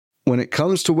When it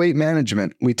comes to weight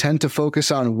management, we tend to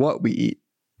focus on what we eat,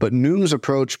 but Noom's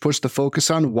approach puts the focus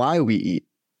on why we eat.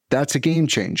 That's a game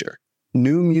changer.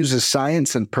 Noom uses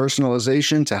science and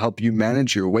personalization to help you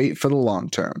manage your weight for the long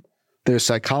term. Their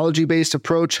psychology-based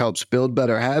approach helps build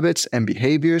better habits and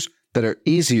behaviors that are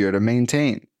easier to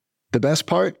maintain. The best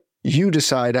part? You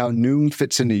decide how Noom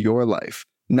fits into your life,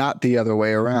 not the other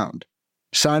way around.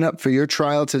 Sign up for your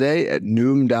trial today at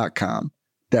Noom.com.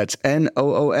 That's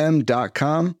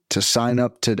Noom.com to sign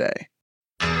up today.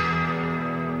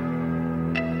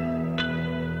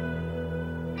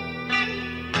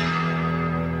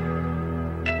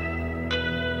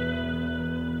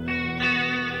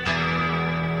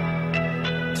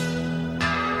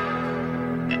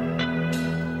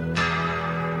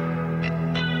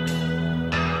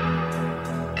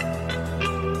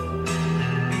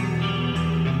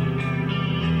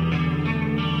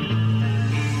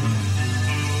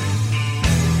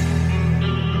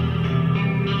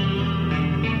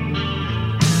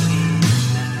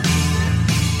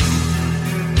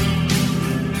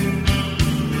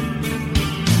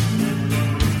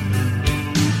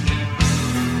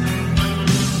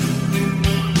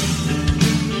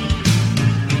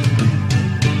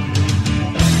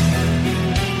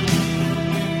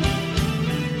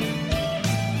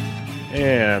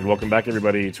 And welcome back,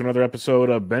 everybody, to another episode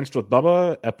of Benched with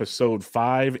Bubba, episode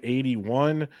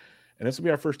 581. And this will be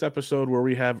our first episode where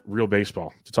we have real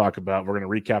baseball to talk about. We're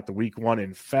going to recap the week one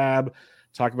in FAAB,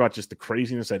 talk about just the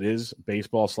craziness that is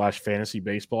baseball/fantasy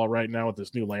baseball right now with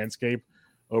this new landscape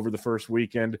over the first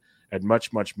weekend, and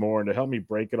much, much more. And to help me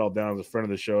break it all down is a friend of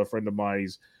the show, a friend of mine.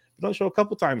 He's been on the show a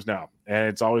couple times now, and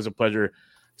it's always a pleasure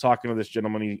talking to this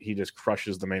gentleman. He just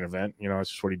crushes the main event. You know,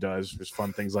 it's just what he does. There's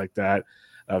fun things like that.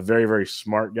 A very, very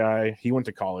smart guy. He went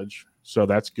to college, so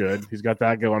that's good. He's got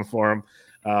that going for him.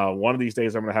 One of these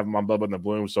days, I'm going to have him on Bubba and the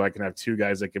Bloom so I can have two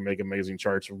guys that can make amazing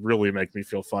charts, really make me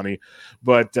feel funny.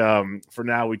 But for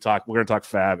now, we're going to talk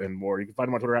FAAB and more. You can find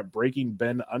him on Twitter at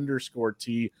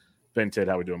BreakingBen_T. Ben Tidd,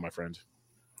 how we doing, my friend?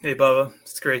 Hey, Bubba.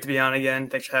 It's great to be on again.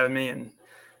 Thanks for having me. And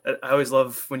I always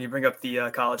love when you bring up the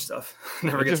college stuff.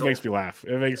 It just makes me laugh.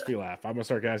 It makes me laugh. I'm a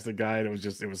sarcastic guy, and it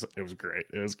was great.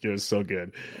 It was so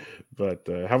good. But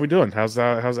how we doing? How's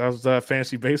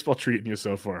fantasy baseball treating you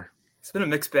so far? It's been a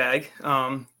mixed bag.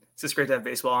 It's just great to have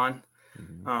baseball on.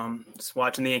 Just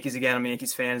watching the Yankees again. I'm a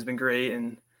Yankees fan. Has been great.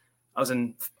 And I was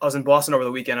in Boston over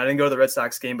the weekend. I didn't go to the Red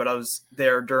Sox game, but I was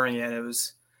there during it. It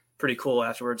was pretty cool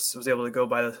afterwards. I was able to go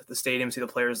by the stadium, see the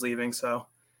players leaving. So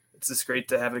it's just great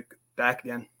to have it back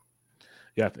again.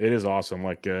 Yeah, it is awesome.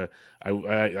 Like I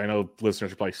know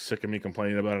listeners are probably sick of me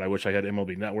complaining about it. I wish I had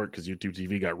MLB Network because YouTube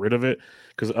TV got rid of it.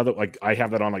 Because I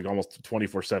have that on like almost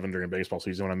 24/7 during baseball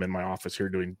season when I'm in my office here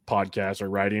doing podcasts or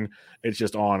writing. It's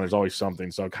just on. There's always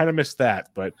something. So I kind of missed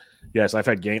that. But yes, I've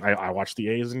had game. I watched the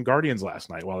A's and Guardians last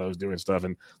night while I was doing stuff,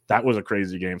 and that was a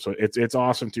crazy game. So it's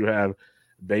awesome to have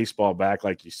baseball back,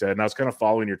 like you said. And I was kind of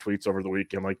following your tweets over the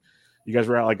weekend. Like you guys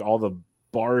were at like all the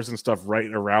bars and stuff right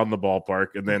around the ballpark,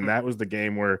 and then that was the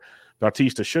game where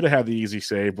Bautista should have had the easy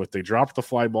save, but they dropped the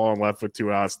fly ball and left with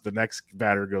 2 outs. The next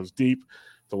batter goes deep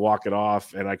to walk it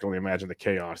off, and I can only imagine the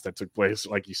chaos that took place,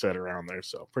 like you said, around there.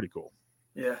 So pretty cool.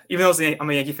 Yeah, even though I'm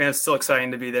a Yankee fan, it's still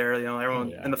exciting to be there. You know,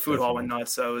 everyone in the food hall went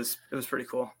nuts, so it was pretty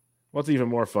cool. Well, it's even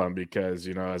more fun because,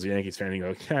 you know, as a Yankees fan, you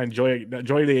go, yeah, enjoy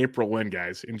the April win,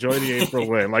 guys. Enjoy the April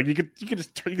win. Like you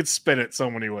could spin it so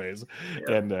many ways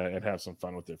and have some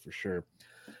fun with it for sure.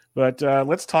 But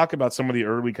let's talk about some of the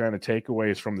early kind of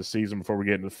takeaways from the season before we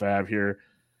get into FAAB here.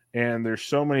 And there's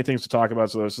so many things to talk about,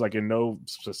 so it's like in no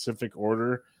specific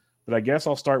order. But I guess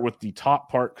I'll start with the top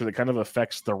part because it kind of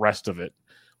affects the rest of it.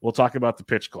 We'll talk about the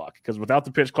pitch clock because without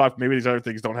the pitch clock, maybe these other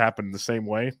things don't happen the same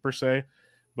way per se.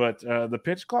 But the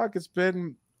pitch clock, it's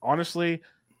been, honestly,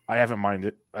 I haven't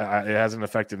minded. It hasn't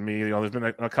affected me. You know, there's been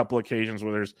a couple occasions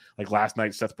where there's, like last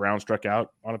night, Seth Brown struck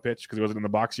out on a pitch because he wasn't in the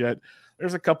box yet.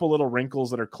 There's a couple little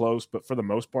wrinkles that are close, but for the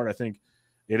most part, I think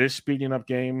it is speeding up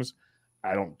games.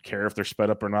 I don't care if they're sped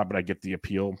up or not, but I get the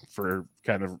appeal for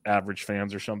kind of average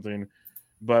fans or something.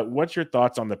 But what's your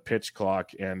thoughts on the pitch clock?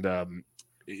 And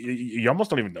you almost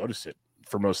don't even notice it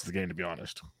for most of the game, to be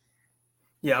honest.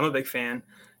 Yeah, I'm a big fan.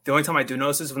 The only time I do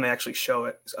notice is when they actually show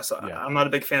it. So I'm not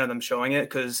a big fan of them showing it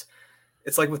because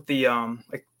it's like with the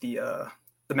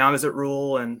mound visit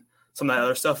rule and some of that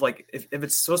other stuff. Like if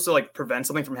it's supposed to like prevent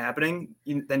something from happening,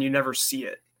 then you never see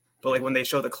it. But like when they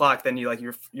show the clock, then you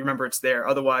remember it's there.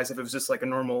 Otherwise, if it was just like a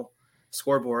normal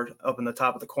scoreboard up in the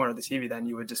top of the corner of the TV, then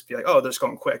you would just be like, oh, they're just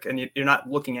going quick, and you're not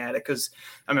looking at it because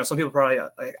I mean some people probably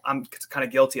I'm kind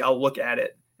of guilty. I'll look at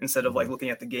it instead of like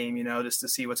looking at the game, just to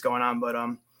see what's going on. But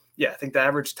yeah, I think the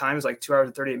average time is like 2 hours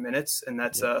and 38 minutes, and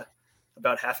that's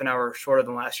about half an hour shorter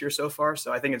than last year so far.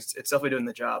 So I think it's definitely doing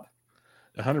the job.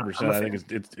 100%. I think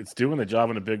it's doing the job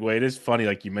in a big way. It is funny,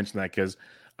 like you mentioned that, because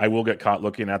I will get caught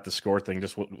looking at the score thing,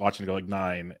 just watching it go like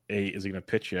 9, 8. Is he going to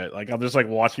pitch yet? Like I'm just like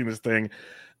watching this thing.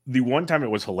 The one time it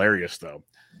was hilarious though,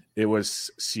 it was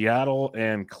Seattle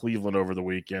and Cleveland over the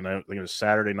weekend. I think it was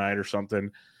Saturday night or something,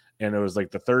 and it was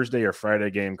like the Thursday or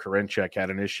Friday game. Karinchak had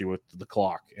an issue with the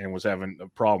clock and was having a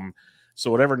problem.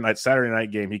 So whatever Saturday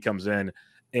night game, he comes in.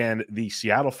 And the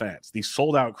Seattle fans, the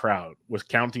sold-out crowd, was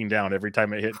counting down every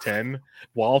time it hit 10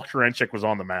 while Karinchak was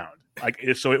on the mound.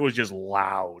 So it was just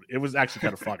loud. It was actually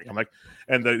kind of funny. I'm like,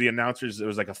 and the announcers, it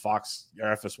was like a Fox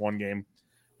FS1 game.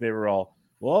 They were all,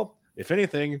 well, if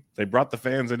anything, they brought the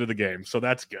fans into the game, so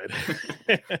that's good.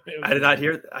 I did not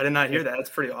hear that. That's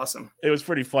pretty awesome. It was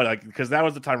pretty fun, like because that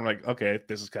was the time I'm like, okay,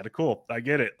 this is kind of cool. I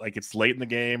get it. Like it's late in the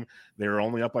game. They were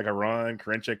only up like a run.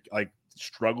 Karinchak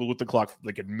struggled with the clock,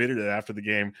 admitted it after the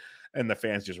game, and the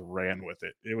fans just ran with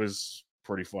it. It was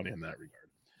pretty funny in that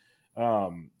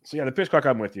regard. So yeah, the pitch clock,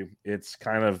 I'm with you. It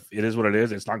is what it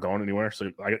is. It's not going anywhere.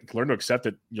 So I learn to accept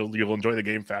it. You'll enjoy the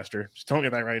game faster. Just don't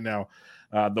get that right now.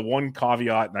 The one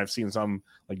caveat, and I've seen some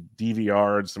like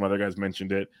DVR and some other guys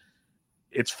mentioned it.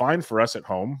 It's fine for us at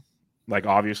home. Like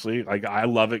obviously, like I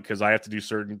love it because I have to do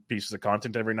certain pieces of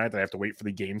content every night that I have to wait for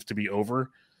the games to be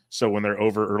over. So when they're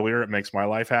over earlier, it makes my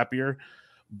life happier.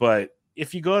 But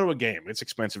if you go to a game, it's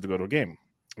expensive to go to a game,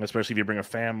 especially if you bring a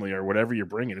family or whatever you're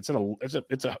bringing. It's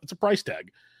a price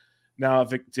tag. Now,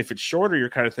 if it's shorter, you're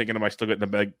kind of thinking, am I still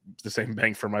getting the same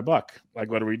bang for my buck? Like,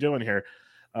 what are we doing here?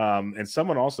 And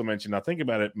someone also mentioned, now think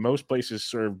about it, most places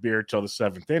serve beer till the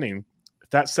 7th inning.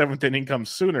 If that 7th inning comes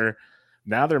sooner,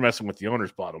 now they're messing with the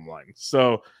owner's bottom line.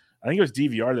 So I think it was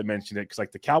DVR that mentioned it because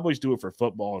like the Cowboys do it for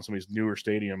football and some of these newer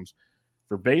stadiums.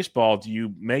 For baseball, do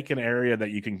you make an area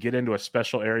that you can get into a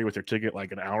special area with your ticket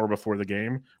like an hour before the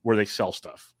game where they sell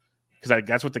stuff? Because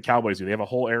that's what the Cowboys do. They have a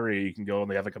whole area you can go and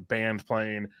they have like a band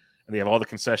playing and they have all the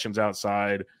concessions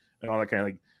outside and all that kind of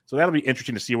like. So that'll be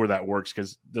interesting to see where that works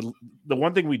because the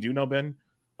one thing we do know, Ben,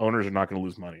 owners are not going to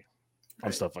lose money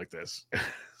on stuff like this.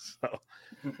 So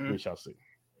we shall see.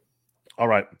 All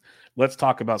right, let's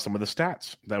talk about some of the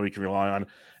stats that we can rely on.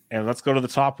 And let's go to the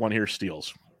top one here,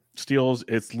 steals. Steals,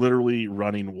 it's literally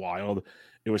running wild.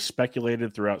 It was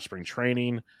speculated throughout spring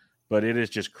training, but it is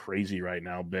just crazy right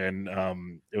now, Ben.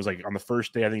 It was like on the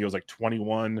first day, I think it was like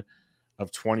 21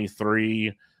 of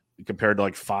 23 compared to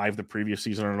like 5 the previous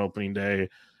season on opening day.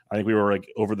 I think we were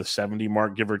like over the 70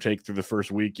 mark, give or take, through the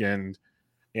first weekend.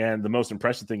 And the most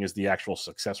impressive thing is the actual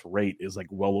success rate is like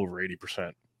well over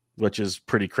 80%, which is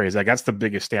pretty crazy. Like that's the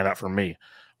biggest standout for me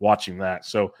watching that.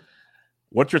 So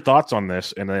what's your thoughts on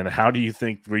this? And then how do you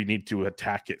think we need to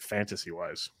attack it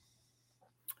fantasy-wise?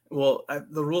 Well,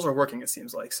 the rules are working, it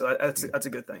seems like. So that's a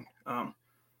good thing.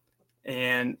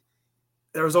 And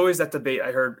there was always that debate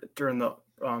I heard during the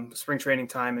spring training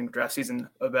time and draft season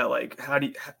about like,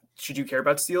 should you care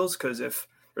about steals? Because if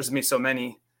there's going to be so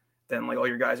many, then like all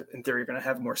your guys in theory are going to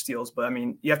have more steals. But I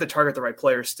mean, you have to target the right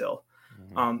players still.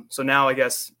 Mm-hmm. So now I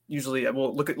guess usually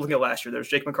we'll look at last year. There's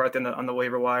Jake McCarthy on the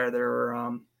waiver wire. There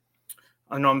were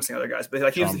I know I'm missing other guys, but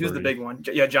like he was the big one.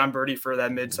 Yeah, John Birdie for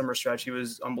that midsummer stretch, he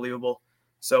was unbelievable.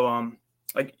 So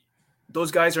like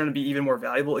those guys are going to be even more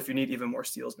valuable if you need even more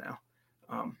steals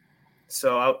now.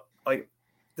 So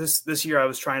this year I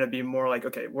was trying to be more like,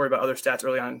 okay, worry about other stats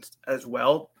early on as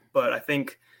well. But I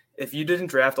think if you didn't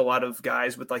draft a lot of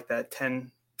guys with like that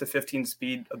 10 to 15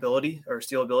 speed ability or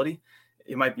steal ability,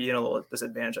 you might be in a little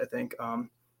disadvantage, I think.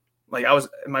 Like I was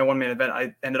in my one-man event,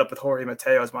 I ended up with Jorge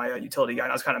Mateo as my utility guy,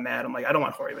 and I was kind of mad. I'm like, I don't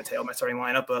want Jorge Mateo in my starting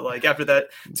lineup, but like after that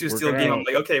 2-steal game, I'm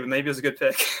like, okay, but maybe it was a good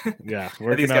pick. Yeah, I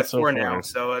think he's got 4 now,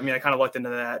 so I mean, I kind of lucked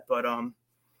into that. But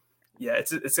yeah,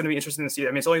 it's going to be interesting to see. I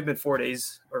mean, it's only been 4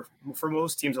 days, or for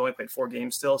most teams, only played 4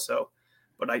 games still. So,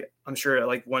 but I'm sure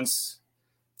like once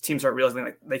teams start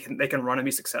realizing like they can run and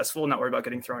be successful, and not worry about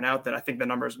getting thrown out, then I think the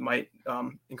numbers might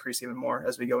increase even more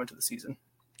as we go into the season.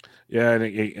 Yeah,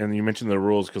 and you mentioned the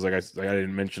rules because like I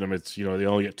didn't mention them. It's they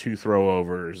only get 2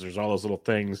 throwovers. There's all those little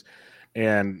things,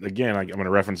 and again, I'm going to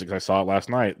reference it because I saw it last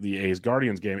night. The A's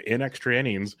Guardians game in extra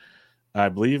innings, I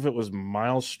believe it was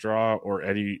Miles Straw or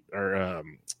Eddie or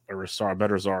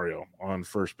Rosario on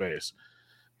first base,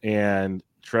 and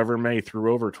Trevor May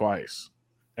threw over twice,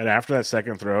 and after that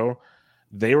second throw,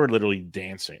 they were literally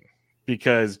dancing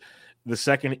because the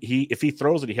second if he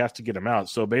throws it, he has to get him out.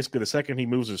 So basically the second he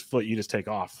moves his foot, you just take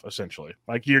off essentially.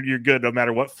 Like you're good no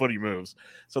matter what foot he moves.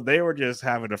 So they were just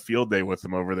having a field day with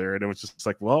him over there. And it was just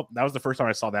like, well, that was the first time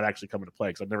I saw that actually come into play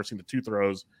because I've never seen the 2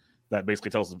 throws that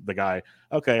basically tells the guy,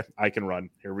 okay, I can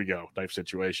run. Here we go type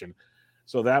situation.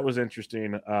 So that was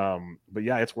interesting. But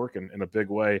yeah, it's working in a big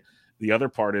way. The other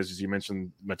part is, as you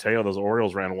mentioned, Mateo, those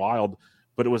Orioles ran wild,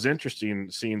 but it was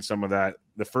interesting seeing some of that.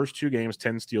 The first 2 games,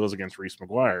 10 steals against Reese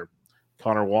McGuire.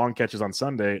 Connor Wong catches on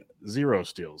Sunday, 0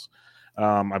 steals.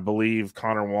 I believe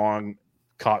Connor Wong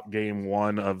caught game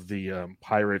 1 of the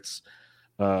Pirates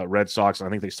Red Sox, and I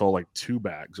think they stole like 2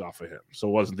 bags off of him. So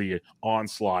it wasn't the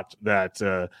onslaught that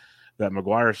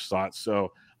McGuire sought.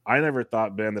 So I never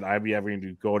thought, Ben, that I'd be having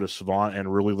to go to Savant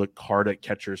and really look hard at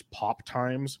catchers' pop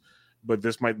times. But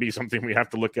this might be something we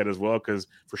have to look at as well, because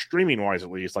for streaming wise,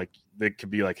 at least, like they could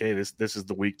be like, hey, this is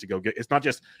the week to go get. It's not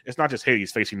just hey,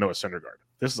 he's facing Noah Syndergaard.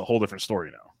 This is a whole different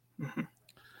story now. Mm-hmm.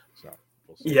 So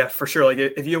we'll yeah, for sure. Like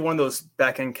if you have one of those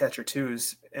back end catcher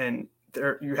twos and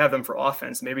you have them for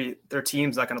offense, maybe their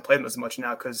team's not going to play them as much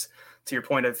now, because to your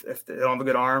point, if they don't have a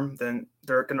good arm, then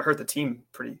they're going to hurt the team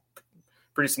pretty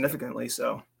significantly.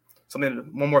 So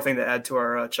one more thing to add to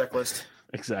our checklist.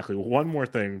 Exactly. One more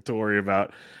thing to worry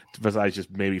about besides just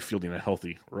maybe fielding a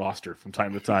healthy roster from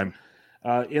time to time.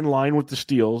 In line with the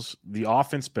steals, the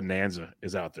offense bonanza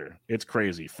is out there. It's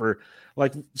crazy. For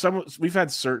like we've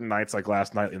had certain nights like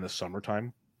last night in the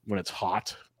summertime when it's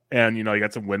hot and you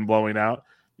got some wind blowing out.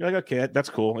 You're like, okay, that's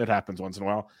cool. It happens once in a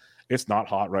while. It's not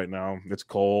hot right now. It's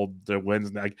cold. The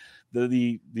wind's like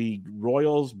the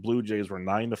Royals Blue Jays were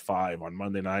 9-5 on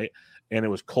Monday night, and it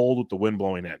was cold with the wind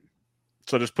blowing in.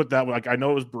 So just put that, like, I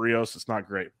know it was Barrios. It's not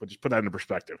great, but just put that into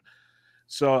perspective.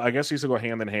 So I guess these will go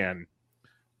hand in hand.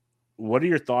 What are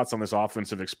your thoughts on this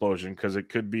offensive explosion? Because it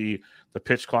could be the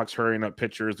pitch clock's hurrying up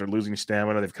pitchers. They're losing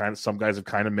stamina. Some guys have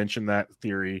kind of mentioned that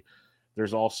theory.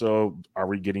 There's also, are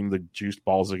we getting the juiced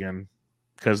balls again?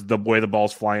 Because the way the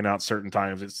ball's flying out certain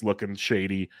times, it's looking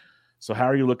shady. So how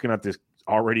are you looking at this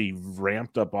already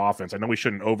ramped up offense? I know we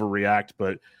shouldn't overreact,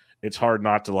 but it's hard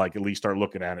not to at least start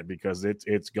looking at it, because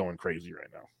it's going crazy right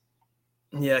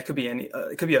now. Yeah, it could be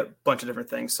it could be a bunch of different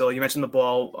things. So you mentioned the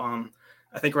ball.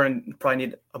 I think we're probably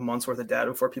need a month's worth of data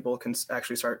before people can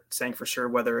actually start saying for sure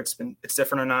whether it's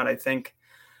different or not. I think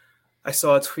I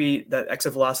saw a tweet that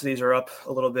exit velocities are up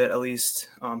a little bit, at least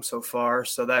so far.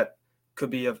 So that could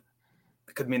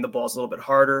mean the ball's a little bit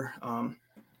harder.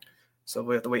 So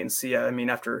we have to wait and see. I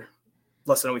mean, after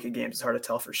less than a week of games, it's hard to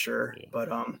tell for sure. Yeah.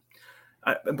 But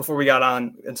before we got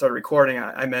on and started recording,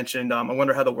 I mentioned I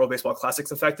wonder how the World Baseball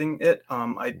Classic's affecting it.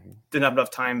 I didn't have enough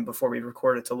time before we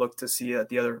recorded to look to see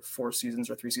the other 4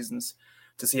 seasons or 3 seasons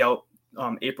to see how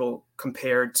April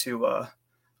compared to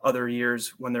other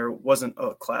years when there wasn't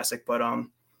a Classic. But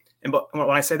when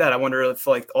I say that, I wonder if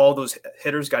all those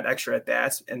hitters got extra at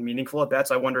bats and meaningful at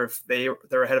bats. I wonder if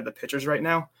they're ahead of the pitchers right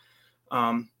now.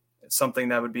 It's something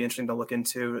that would be interesting to look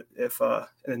into if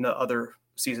in the other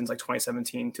seasons like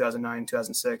 2017, 2009,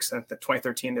 2006, and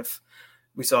 2013, if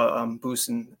we saw boosts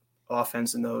in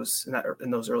offense in those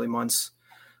early months.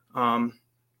 Like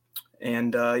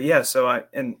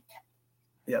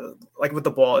with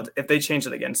the ball, if they change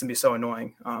it again, it's gonna be so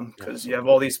annoying because you have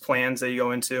all these plans that you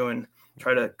go into and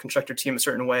try to construct your team a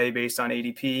certain way based on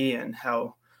ADP and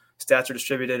how stats are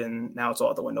distributed, and now it's all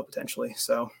out the window potentially.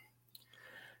 So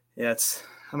yeah, that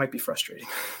might be frustrating.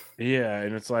 Yeah,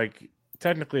 and it's like,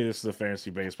 technically this is a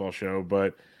fantasy baseball show,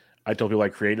 but I told people I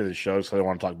created this show so they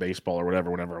want to talk baseball or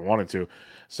whatever whenever I wanted to.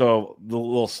 So the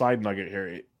little side nugget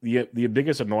here, the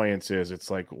biggest annoyance is it's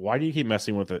like, why do you keep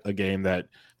messing with a game that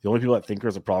the only people that think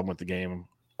there's a problem with the game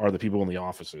are the people in the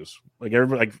offices? Like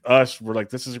everybody, like us, we're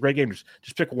like, this is a great game.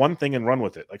 Just pick one thing and run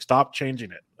with it. Like, stop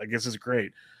changing it. Like, this is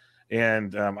great.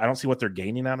 And I don't see what they're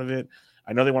gaining out of it.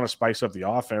 I know they want to spice up the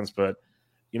offense, but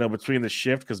between the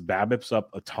shift, because BABIP's up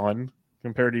a ton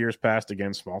compared to years past,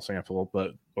 again, small sample,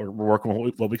 but we're working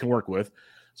with what we can work with.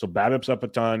 So BABIP's up a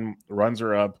ton, runs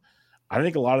are up. I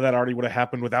think a lot of that already would have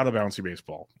happened without a bouncy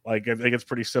baseball. Like, I think it's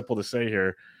pretty simple to say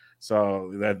here.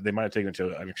 So that they might have taken it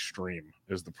to an extreme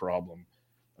is the problem.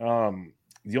 The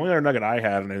only other nugget I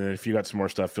had, and if you got some more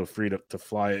stuff, feel free to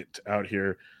fly it out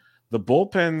here. The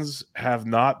bullpens have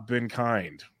not been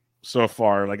kind so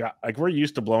far. Like we're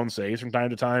used to blown saves from time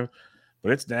to time,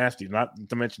 but it's nasty. Not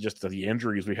to mention just the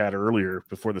injuries we had earlier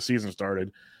before the season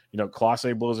started.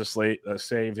 Clase blows a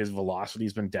save. His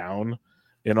velocity's been down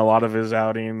in a lot of his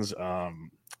outings.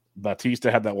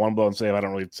 Bautista had that one blown save. I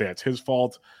don't really say it's his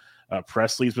fault.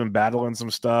 Presley's been battling some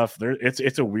stuff.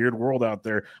 It's a weird world out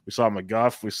there. We saw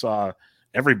McGuff. We saw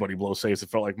everybody blow saves. It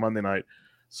felt like Monday night.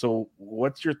 So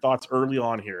what's your thoughts early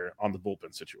on here on the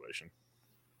bullpen situation?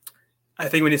 I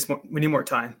think we need more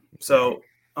time. So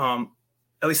at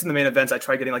least in the main events, I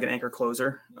try getting like an anchor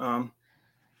closer. I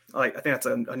think that's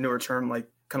a newer term, like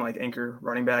kind of like anchor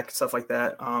running back, stuff like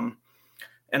that.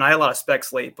 And I had a lot of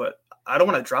specs late, but I don't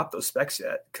want to drop those specs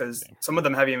yet because some of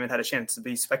them haven't even had a chance to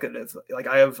be speculative. Like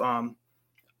I have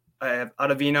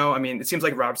Ottavino. I mean, it seems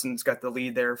like Robson's got the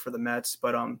lead there for the Mets,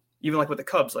 but even like with the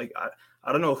Cubs, like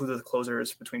I don't know who the closer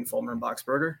is between Fulmer and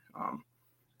Boxberger.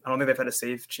 I don't think they've had a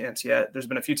save chance yet. There's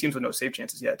been a few teams with no save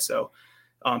chances yet. So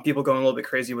people going a little bit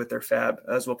crazy with their FAAB,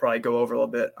 as we'll probably go over a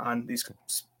little bit on these,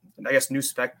 I guess, new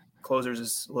spec closers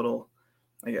is a little,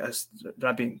 I guess,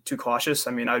 not being too cautious.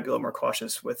 I mean, I would be a little more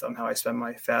cautious with how I spend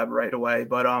my FAAB right away.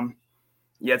 But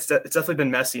yeah, it's definitely been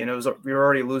messy. And we were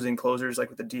already losing closers like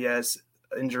with the Diaz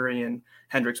injury and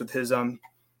Hendricks with his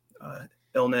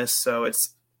illness. So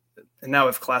and now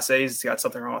if Class A's got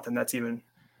something wrong with him, that's even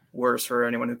worse for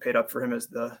anyone who paid up for him as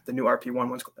the new RP1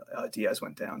 once Diaz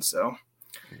went down. So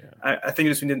yeah. I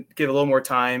think we need to give a little more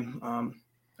time.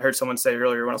 I heard someone say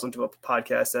earlier when I was listening to a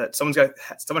podcast that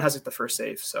someone has like the first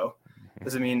save. So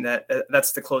doesn't mean that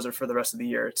that's the closer for the rest of the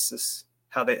year. It's just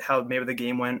how maybe the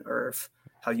game went or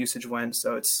how usage went.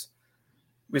 So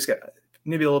we just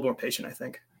need to be a little more patient, I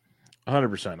think.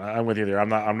 100%. I'm with you there.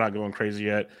 I'm not going crazy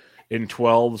yet. In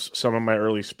 12s, some of my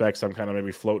early specs, I'm kind of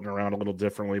maybe floating around a little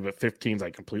differently, but 15s, I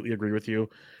completely agree with you.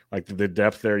 Like the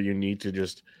depth there, you need to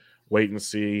just wait and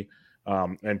see.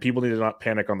 And people need to not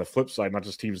panic on the flip side, not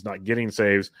just teams not getting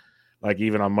saves. Like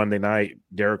even on Monday night,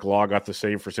 Derek Law got the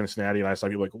save for Cincinnati, and I saw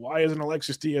people like, why isn't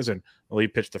Alexis Diaz in? Well, he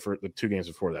pitched the 2 games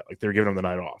before that. Like they're giving him the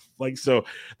night off. Like, so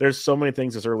there's so many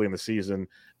things this early in the season.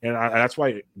 And that's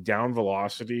why down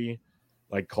velocity,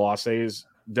 like Colossa's,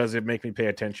 does it make me pay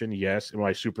attention? Yes. Am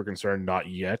I super concerned? Not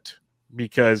yet,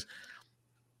 because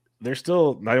they're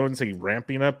still, I wouldn't say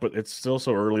ramping up, but it's still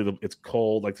so early. It's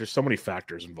cold. Like there's so many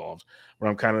factors involved where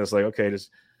I'm kind of just like, okay,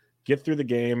 just get through the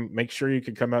game. Make sure you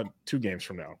can come out 2 games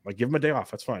from now. Like give him a day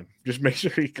off. That's fine. Just make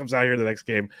sure he comes out here the next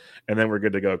game and then we're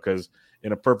good to go. Because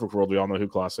in a perfect world, we all know who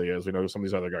Clase is. We know who some of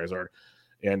these other guys are.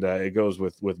 And it goes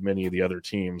with many of the other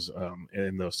teams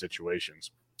in those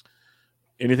situations.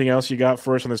 Anything else you got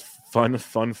for us on this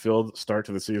fun-filled start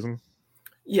to the season?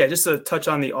 Yeah, just to touch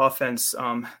on the offense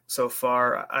so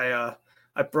far. I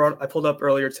pulled up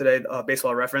earlier today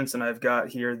Baseball Reference, and I've got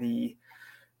here the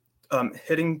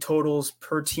hitting totals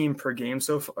per team per game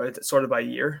so far. It's sorted by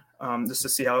year, just to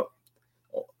see how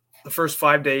the first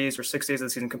 5 days or 6 days of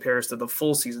the season compares to the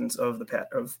full seasons of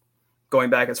going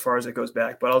back as far as it goes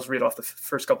back. But I'll just read off the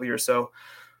first couple of years. So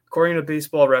according to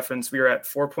Baseball Reference, we were at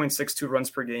 4.62 runs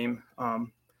per game.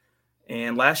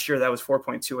 And last year that was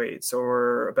 4.28. So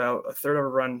we're about a third of a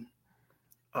run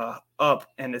up,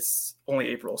 and it's only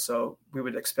April. So we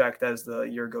would expect as the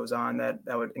year goes on that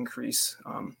would increase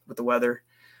with the weather.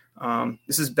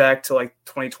 This is back to like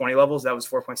 2020 levels. That was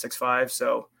 4.65.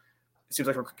 So it seems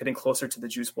like we're getting closer to the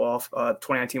juice ball.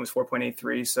 2019 was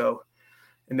 4.83. So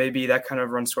it may be that kind of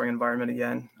run scoring environment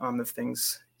again if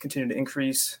things continue to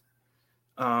increase.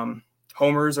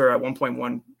 Homers are at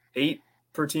 1.18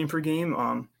 per team per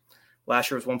game. Last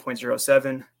year was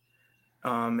 1.07.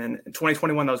 And in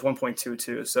 2021, that was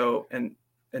 1.22. So, and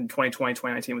in 2020,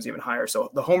 2019 was even higher.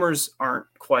 So the homers aren't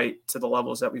quite to the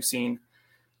levels that we've seen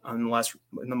in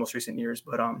the most recent years,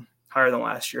 but higher than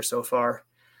last year so far.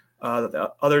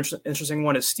 The other interesting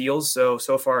one is steals. So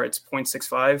far it's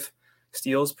 0.65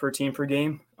 steals per team per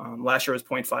game. Last year was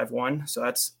 0.51. So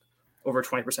that's over a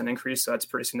 20% increase. So that's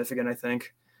pretty significant, I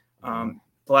think. The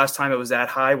last time it was that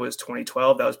high was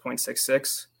 2012. That was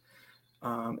 0.66.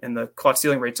 And the caught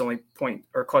stealing rate's only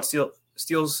caught stealing, is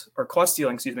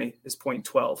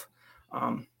 0.12.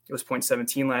 It was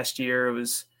 0.17 last year. It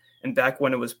was, and back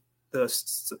when it was the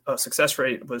success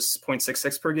rate was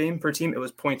 0.66 per game per team, it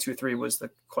was 0.23 was the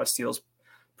caught steals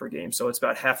per game. So it's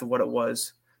about half of what it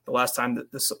was the last time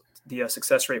that the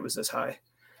success rate was this high.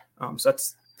 So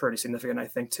that's pretty significant, I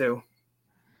think, too.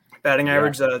 Batting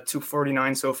average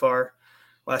 249 so far.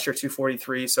 Last year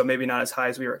 243, so maybe not as high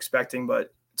as we were expecting,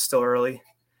 but it's still early.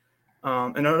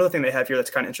 Another thing they have here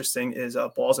that's kind of interesting is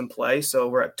balls in play. So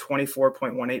we're at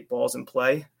 24.18 balls in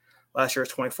play. Last year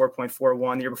was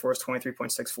 24.41. The year before was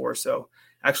 23.64. So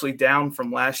actually down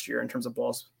from last year in terms of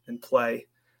balls in play.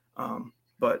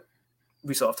 But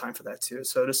we still have time for that too.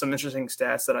 So there's some interesting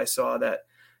stats that I saw that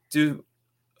do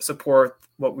support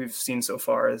what we've seen so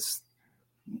far as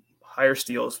higher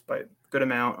steals by a good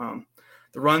amount.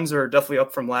 The runs are definitely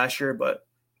up from last year, but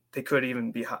they could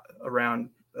even be around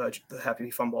the Happy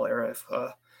Fun Ball era if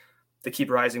they keep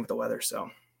rising with the weather.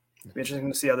 So it'll be interesting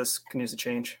to see how this continues to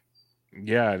change.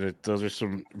 Yeah, those are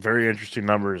some very interesting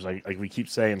numbers. Like we keep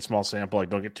saying, small sample, like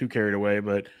don't get too carried away,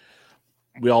 but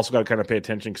we also got to kind of pay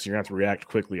attention because you're going to have to react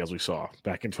quickly, as we saw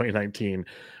back in 2019,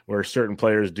 where certain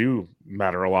players do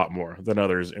matter a lot more than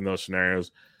others in those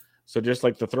scenarios. So just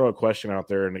like to throw a question out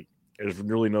there, and There's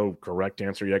really no correct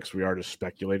answer yet because we are just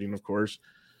speculating, of course.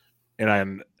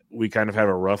 And we kind of have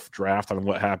a rough draft on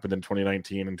what happened in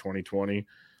 2019 and 2020.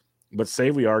 But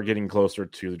say we are getting closer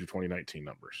to the 2019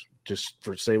 numbers. Just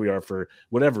say we are for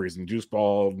whatever reason, juice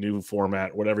ball, new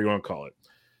format, whatever you want to call it.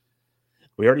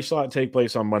 We already saw it take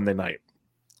place on Monday night.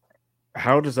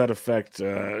 How does that affect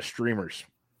streamers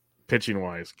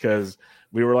pitching-wise? Because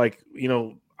we were like,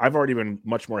 I've already been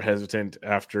much more hesitant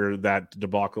after that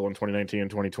debacle in 2019 and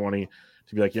 2020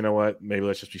 to be like, you know what, maybe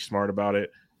let's just be smart about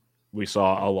it. We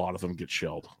saw a lot of them get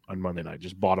shelled on Monday night,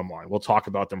 just bottom line. We'll talk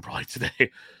about them probably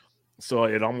today. So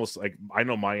it almost like, I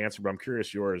know my answer, but I'm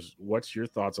curious yours. What's your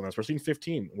thoughts on this? We're seeing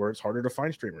 15 where it's harder to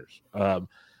find streamers. Are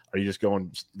you just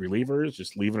going relievers,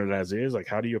 just leaving it as is? Like,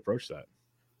 how do you approach that?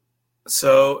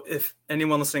 So if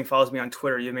anyone listening follows me on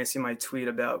Twitter, you may see my tweet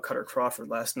about Cutter Crawford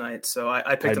last night. So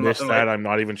I picked him up. I missed that. I'm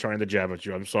not even trying to jab at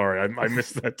you. I'm sorry. I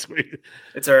missed that tweet.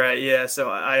 It's all right. Yeah. So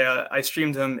I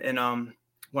streamed him in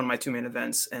one of my 2 main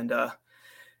events, and it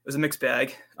was a mixed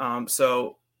bag.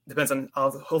 So depends on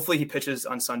hopefully he pitches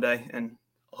on Sunday, and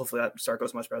hopefully that start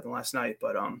goes much better than last night.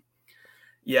 But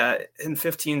yeah, in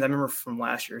 15s, I remember from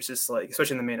last year, it's just like,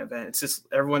 especially in the main event, it's just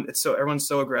everyone's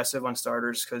so aggressive on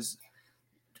starters because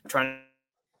trying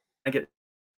to get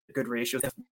good ratios.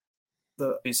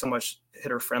 Be so much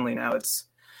hitter friendly now. It's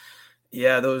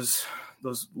those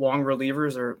long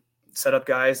relievers or setup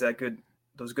guys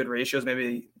those good ratios.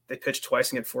 Maybe they pitch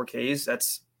twice and get 4 Ks.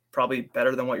 That's probably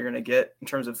better than what you're going to get in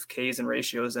terms of Ks and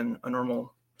ratios than a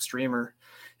normal streamer.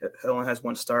 It only has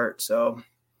 1 start. So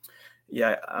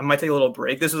yeah, I might take a little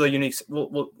break. This was a unique.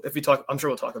 We'll if we talk, I'm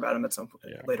sure we'll talk about him at some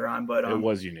point later on. But it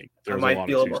was unique. I might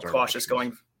be a little more cautious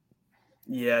going.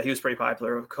 Yeah, he was pretty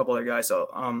popular with a couple other guys. So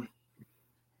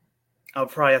I'll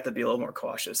probably have to be a little more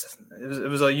cautious. It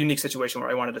was a unique situation where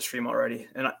I wanted to stream already.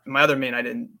 And my other main, I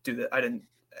didn't do that. I didn't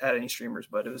add any streamers,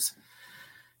 but it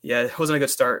wasn't a good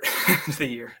start to the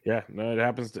year. Yeah, no, it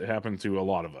happened to a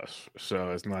lot of us.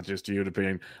 So it's not just you,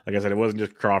 depending. Like I said, it wasn't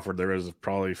just Crawford. There was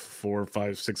probably 4,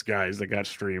 5, 6 guys that got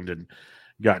streamed and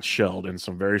got shelled, and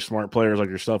some very smart players like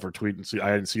yourself are tweeting.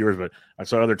 I didn't see yours, but I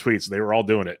saw other tweets. They were all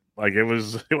doing it. Like it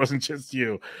wasn't just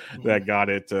you that got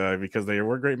it because they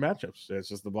were great matchups. It's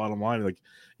just the bottom line. Like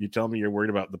you tell me you're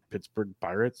worried about the Pittsburgh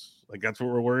Pirates, like that's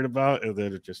what we're worried about, and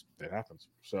then it happens.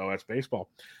 So that's baseball,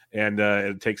 and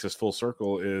it takes us full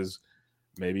circle. Is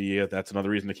maybe that's another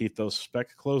reason to keep those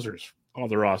spec closers on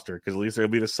the roster because at least it'll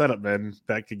be the setup men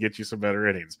that could get you some better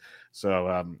innings.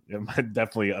 So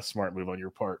definitely a smart move on your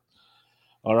part.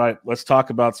 All right, let's talk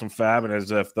about some FAAB. And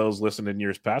as if those listened in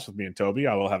years past with me and Toby,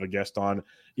 I will have a guest on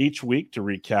each week to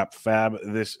recap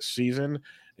FAAB this season.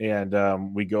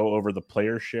 And we go over the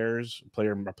player shares,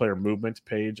 player movement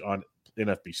page on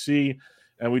NFBC.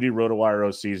 And we do RotoWire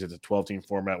OCs. It's a 12-team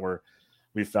format where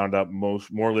we found out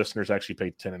more listeners actually pay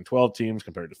 10 and 12 teams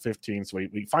compared to 15. So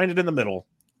we find it in the middle.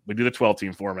 We do the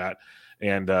 12-team format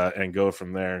and go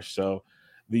from there. So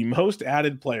the most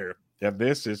added player. Yeah,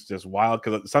 this is just wild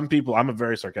because some people, I'm a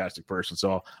very sarcastic person,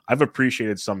 so I've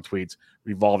appreciated some tweets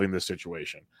revolving this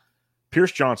situation.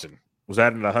 Pierce Johnson was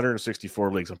added in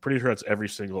 164 leagues. I'm pretty sure that's every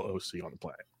single OC on the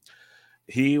planet.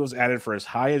 He was added for as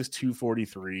high as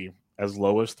 $243, as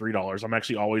low as $3. I'm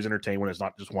actually always entertained when it's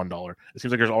not just $1. It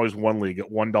seems like there's always one league at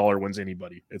 $1 wins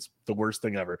anybody. It's the worst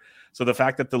thing ever. So the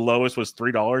fact that the lowest was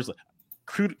 $3,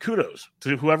 kudos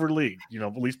to whoever league,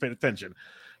 at least paid attention.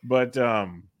 But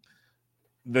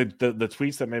the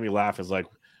tweets that made me laugh is like,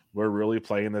 we're really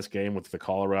playing this game with the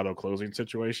Colorado closing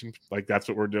situation. Like that's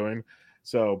what we're doing.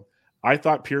 So I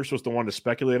thought Pierce was the one to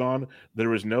speculate on. There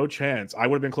was no chance. I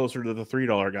would have been closer to the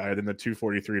 $3 guy than the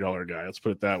 $243 guy. Let's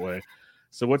put it that way.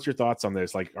 So what's your thoughts on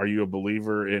this? Like, are you a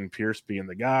believer in Pierce being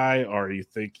the guy? Or are you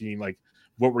thinking like,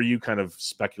 what were you kind of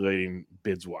speculating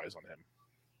bids wise on him?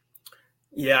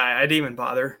 Yeah, I didn't even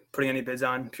bother putting any bids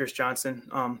on Pierce Johnson.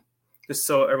 Just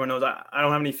so everyone knows, I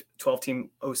don't have any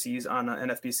 12-team OCs on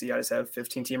NFBC. I just have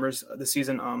 15-teamers this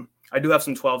season. I do have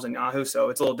some 12s in Yahoo, so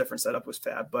it's a little different setup with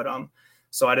FAAB. But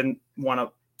so I didn't want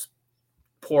to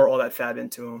pour all that FAAB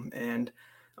into them, and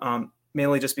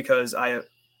mainly just because I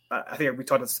think we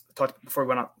talked before we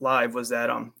went out live was that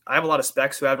I have a lot of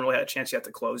specs who haven't really had a chance yet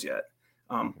to close yet.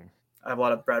 I have a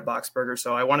lot of Brad Boxberger,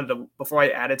 so I wanted to, before I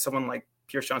added someone like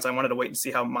Pierce Johnson, I wanted to wait and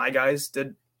see how my guys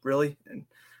did really, and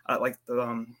like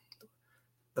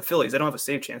the Phillies, they don't have a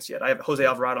save chance yet. I have Jose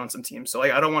Alvarado on some teams. So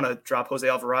I don't want to drop Jose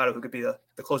Alvarado, who could be the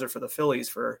closer for the Phillies,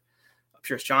 for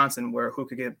Pierce Johnson, who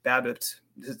could get BABIP'd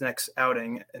his next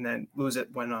outing and then lose it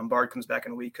when Bard comes back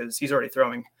in a week because he's already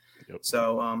throwing. Yep.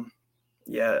 So,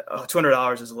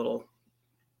 $200 is a little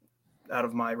out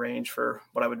of my range for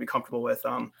what I would be comfortable with.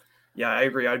 Yeah, I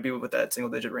agree. I'd be with that single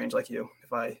digit range like you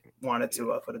if I wanted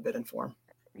to put a bid in for him.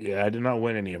 Yeah, I did not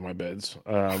win any of my bids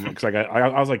because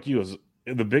I was like you.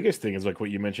 The biggest thing is like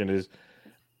what you mentioned is,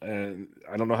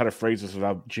 I don't know how to phrase this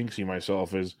without jinxing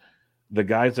myself, is the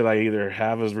guys that I either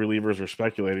have as relievers or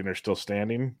speculating are still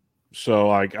standing. So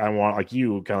like I want like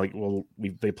you kind of like, well,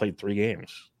 they played 3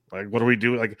 games. Like what do we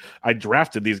do? Like I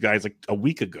drafted these guys like a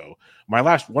week ago. One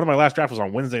of my last drafts was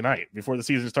on Wednesday night before the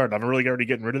season started. I'm really already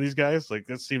getting rid of these guys. Like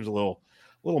this seems a little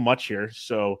much here.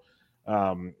 So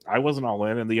I wasn't all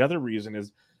in. And the other reason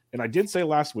is, and I did say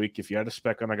last week, if you had a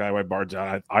spec on a guy by Bard's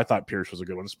out, I thought Pierce was a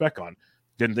good one to spec on.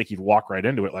 Didn't think he'd walk right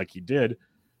into it like he did.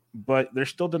 But there's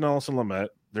still Dinelson Lamet.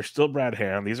 There's still Brad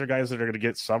Hand. These are guys that are going to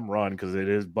get some run because it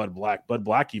is Bud Black. Bud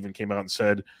Black even came out and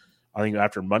said, I think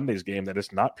after Monday's game, that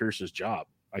it's not Pierce's job.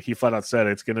 Like he flat out said,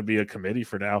 it's going to be a committee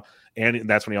for now. And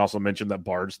that's when he also mentioned that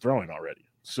Bard's throwing already.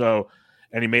 So,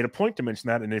 and he made a point to mention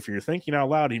that. And if you're thinking out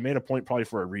loud, he made a point probably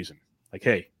for a reason. Like,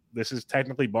 hey, this is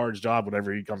technically Bard's job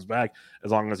whenever he comes back,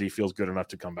 as long as he feels good enough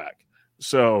to come back.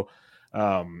 So,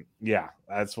 yeah,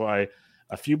 that's why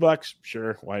a few bucks,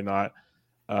 sure, why not?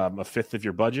 A fifth of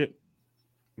your budget,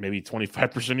 maybe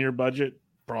 25% of your budget,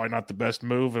 probably not the best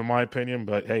move in my opinion,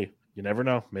 but hey, you never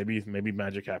know. Maybe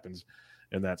magic happens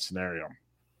in that scenario.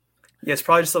 Yeah, it's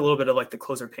probably just a little bit of like the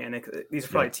closer panic. These are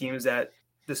probably teams that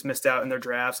just missed out in their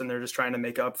drafts and they're just trying to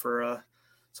make up for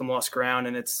some lost ground.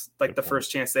 And it's like the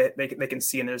first chance they can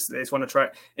see, and they just want to try.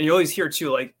 And you always hear too,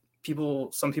 like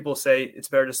some people say it's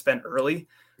better to spend early.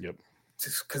 Yep.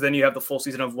 Because then you have the full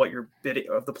season of what you're bidding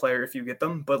of the player if you get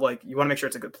them. But like you want to make sure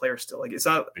it's a good player still. Like it's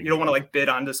not, you don't want to like bid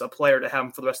on just a player to have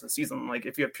him for the rest of the season. Like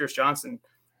if you have Pierce Johnson,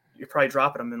 you're probably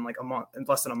dropping him in like a month, in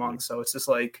less than a month. So it's just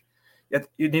like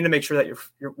you need to make sure that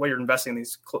what you're investing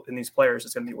in these players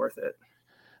is going to be worth it.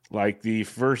 Like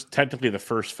technically the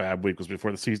first FAAB week was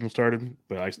before the season started,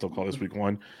 but I still call this week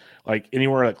 1. Like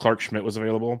anywhere that Clark Schmidt was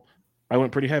available, I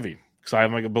went pretty heavy because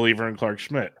I'm like a believer in Clark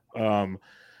Schmidt.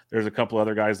 There's a couple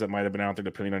other guys that might have been out there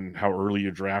depending on how early you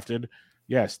drafted.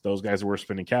 Yes, those guys are worth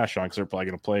spending cash on because they're probably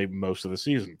going to play most of the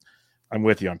season. I'm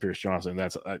with you on Pierce Johnson.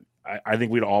 I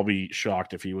think we'd all be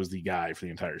shocked if he was the guy for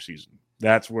the entire season.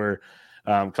 That's where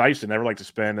because I used to never like to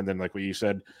spend, and then like what you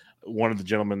said, one of the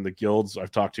gentlemen, the guilds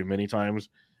I've talked to many times,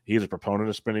 he's a proponent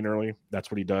of spending early.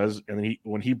 That's what he does. And then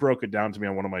when he broke it down to me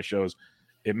on one of my shows,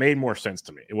 it made more sense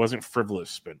to me. It wasn't frivolous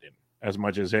spending as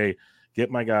much as, hey, get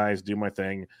my guys, do my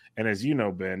thing. And as you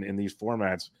know, Ben, in these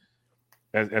formats,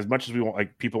 as much as we want,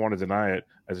 like people want to deny it,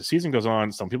 as the season goes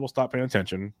on, some people stop paying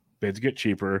attention. Bids get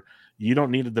cheaper. You don't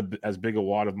need as big a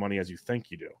wad of money as you think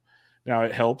you do. Now,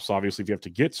 it helps, obviously, if you have to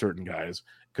get certain guys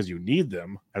because you need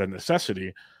them at a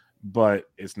necessity, but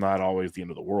it's not always the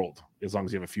end of the world. As long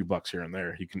as you have a few bucks here and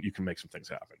there, you can make some things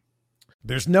happen.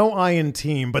 There's no I in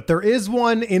team, but there is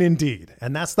one in Indeed,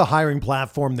 and that's the hiring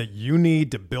platform that you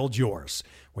need to build yours.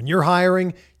 When you're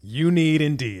hiring, you need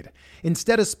Indeed.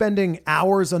 Instead of spending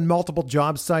hours on multiple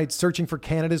job sites searching for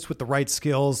candidates with the right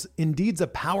skills, Indeed's a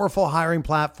powerful hiring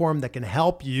platform that can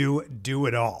help you do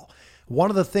it all. One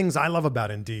of the things I love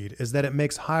about Indeed is that it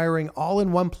makes hiring all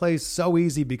in one place so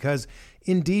easy because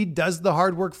Indeed does the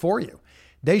hard work for you.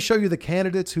 They show you the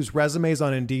candidates whose resumes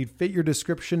on Indeed fit your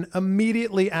description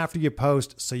immediately after you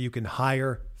post so you can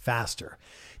hire faster.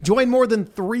 Join more than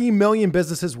 3 million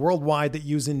businesses worldwide that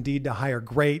use Indeed to hire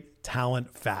great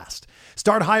talent fast.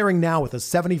 Start hiring now with a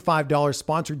 $75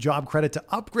 sponsored job credit to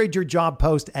upgrade your job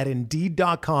post at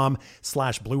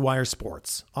Indeed.com/Blue Wire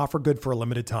Sports. Offer good for a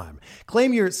limited time.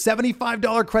 Claim your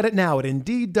 $75 credit now at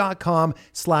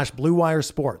Indeed.com/Blue Wire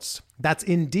Sports. That's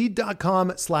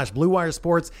Indeed.com/Blue Wire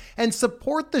Sports, and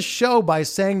support the show by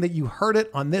saying that you heard it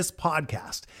on this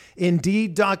podcast.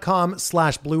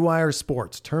 Indeed.com/Blue Wire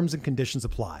Sports. Terms and conditions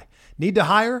apply. Need to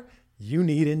hire? You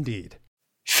need Indeed.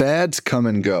 Fads come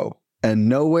and go, and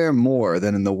nowhere more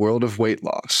than in the world of weight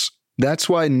loss. That's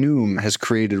why Noom has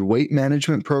created weight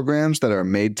management programs that are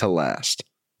made to last.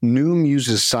 Noom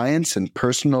uses science and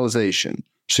personalization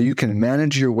so you can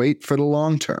manage your weight for the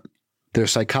long term. Their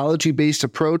psychology-based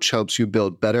approach helps you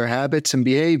build better habits and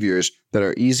behaviors that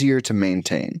are easier to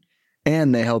maintain.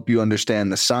 And they help you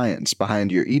understand the science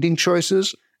behind your eating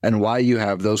choices and why you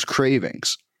have those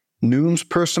cravings. Noom's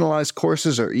personalized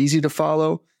courses are easy to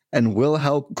follow and will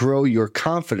help grow your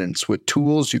confidence with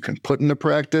tools you can put into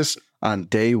practice on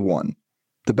day one.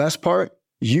 The best part?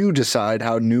 You decide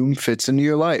how Noom fits into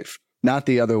your life, not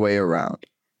the other way around.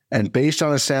 And based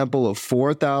on a sample of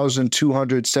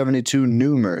 4,272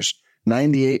 Noomers,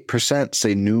 98%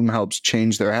 say Noom helps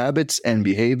change their habits and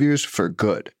behaviors for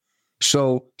good.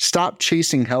 So stop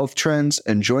chasing health trends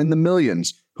and join the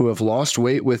millions who have lost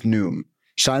weight with Noom.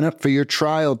 Sign up for your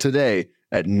trial today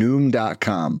at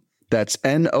Noom.com. That's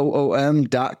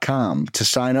NOOM.com to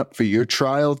sign up for your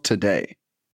trial today.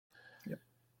 Yep.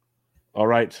 All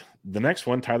right. The next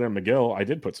one, Tyler McGill, I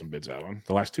did put some bids out on.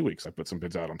 The last 2 weeks, I put some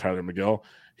bids out on Tyler McGill.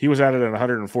 He was added in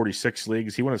 146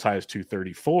 leagues. He went as high as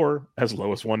 234, as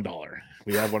low as $1.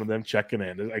 We have one of them checking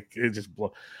in.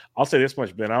 I'll say this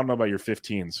much, Ben. I don't know about your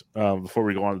 15s before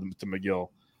we go on to McGill.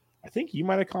 I think you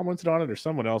might have commented on it or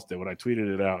someone else did when I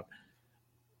tweeted it out.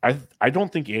 I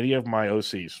don't think any of my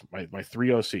OCs, my 3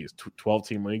 OCs,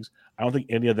 12-team leagues, I don't think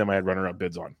any of them I had runner-up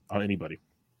bids on anybody.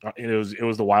 It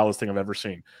was the wildest thing I've ever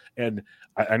seen. And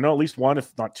I know at least one,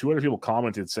 if not 2 other people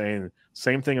commented saying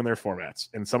same thing in their formats.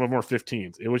 And some of them were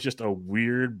 15s. It was just a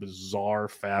weird, bizarre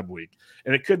FAAB week.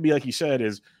 And it could be, like you said,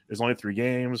 there's only 3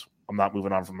 games. I'm not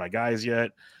moving on from my guys yet.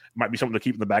 It might be something to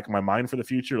keep in the back of my mind for the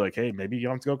future. Like, hey, maybe you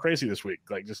don't have to go crazy this week.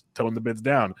 Like, just tone the bids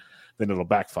down. Then it'll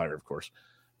backfire, of course.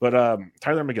 But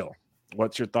Tyler McGill,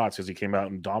 what's your thoughts as he came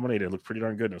out and dominated? Looked pretty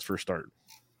darn good in his first start.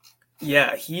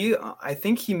 Yeah, I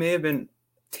think he may have been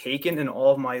taken in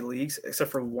all of my leagues except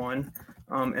for one,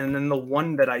 and then the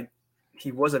one that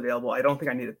he was available, I don't think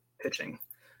I needed pitching,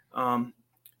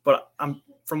 but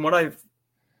from what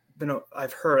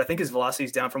I've heard, I think his velocity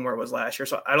is down from where it was last year,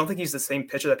 so I don't think he's the same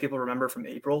pitcher that people remember from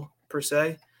April per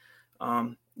se. So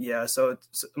I'm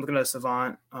looking at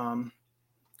Savant.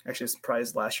 Actually, it's probably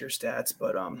his last year's stats,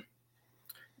 but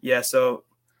so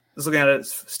just looking at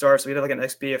his starts, so he had like an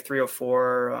XB of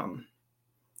 304,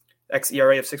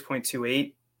 xERA of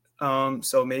 6.28.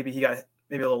 So maybe he got a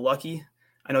little lucky.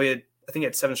 I think he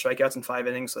had 7 strikeouts in 5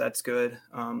 innings, so that's good.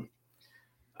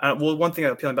 One thing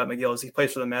appealing about McGill is he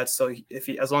plays for the Mets, so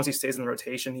as long as he stays in the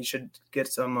rotation, he should get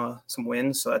some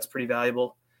wins. So that's pretty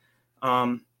valuable.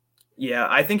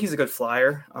 I think he's a good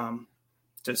flyer.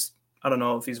 I don't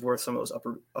know if he's worth some of those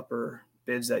upper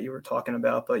bids that you were talking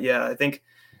about, but yeah, I think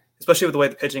especially with the way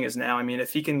the pitching is now, I mean,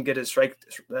 if he can get his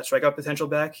strikeout potential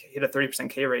back, he had a 30%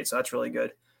 K rate, so that's really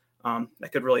good.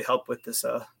 That could really help with this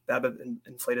FAAB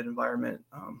inflated environment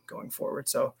going forward.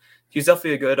 So he's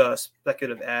definitely a good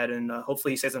speculative add, and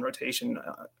hopefully he stays in rotation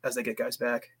as they get guys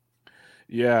back.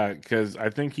 Yeah, because I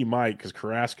think he might, because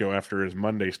Carrasco, after his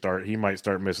Monday start, he might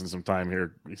start missing some time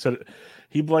here. He said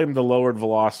he blamed the lowered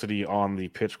velocity on the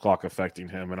pitch clock affecting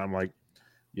him, and I'm like,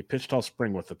 you pitched all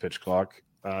spring with the pitch clock.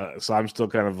 So I'm still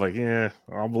kind of like,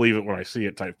 I'll believe it when I see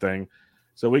it type thing.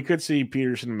 So we could see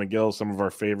Peterson and McGill, some of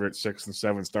our favorite 6 and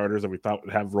 7 starters that we thought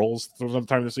would have roles for some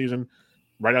time this season,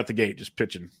 right out the gate, just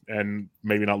pitching and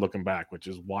maybe not looking back, which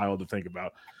is wild to think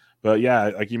about. But yeah,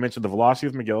 like you mentioned, the velocity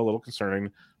with McGill, a little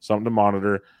concerning, something to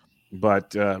monitor. But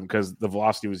because the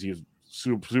velocity he was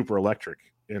super electric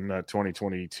in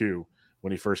 2022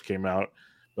 when he first came out.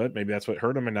 But maybe that's what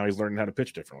hurt him, and now he's learning how to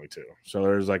pitch differently too. So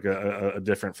there's like a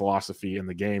different philosophy in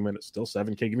the game, and it's still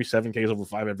 7K. Give me 7Ks over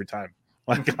 5 every time.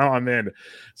 Like how I'm in.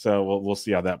 So we'll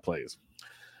see how that plays.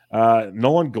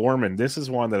 Nolan Gorman, this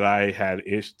is one that I had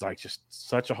just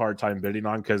such a hard time bidding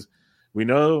on because we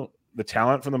know the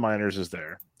talent from the minors is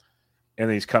there. And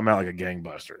he's come out like a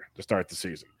gangbuster to start the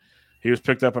season. He was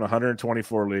picked up in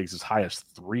 124 leagues, as high as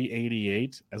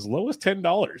 $388, as low as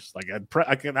 $10. Like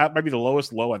that might be the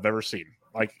lowest low I've ever seen,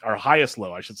 like our highest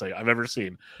low, I should say, I've ever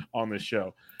seen on this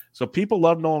show. So people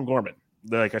love Nolan Gorman.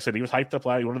 Like I said, he was hyped up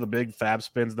one of the big FAAB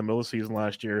spins in the middle of the season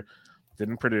last year,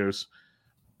 didn't produce.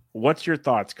 What's your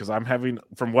thoughts? Because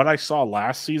from what I saw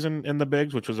last season in the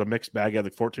bigs, which was a mixed bag, he had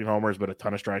like 14 homers but a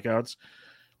ton of strikeouts.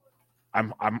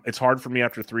 It's hard for me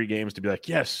after 3 games to be like,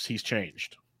 yes, he's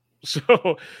changed. So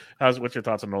what's your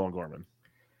thoughts on Nolan Gorman?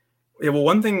 Yeah, well,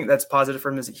 one thing that's positive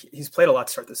for him is he's played a lot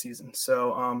to start the season.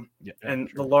 So,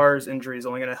 the Lars injury is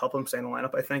only going to help him stay in the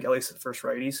lineup, I think, at least at first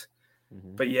righties.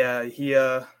 Mm-hmm. But yeah,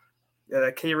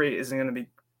 that K rate isn't going to be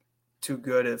too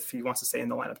good if he wants to stay in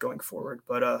the lineup going forward.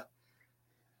 But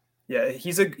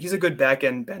he's a good back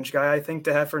end bench guy, I think,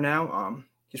 to have for now.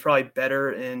 He's probably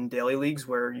better in daily leagues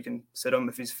where you can sit him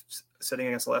if he's sitting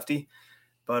against a lefty.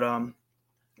 But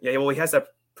he has that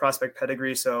prospect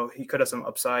pedigree, so he could have some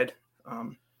upside.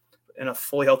 In a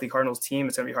fully healthy Cardinals team,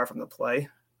 it's going to be hard for him to play.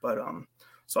 But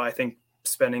so I think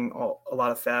spending a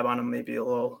lot of FAAB on him may be a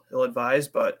little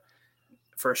ill-advised. But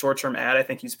for a short-term ad, I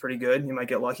think he's pretty good. You might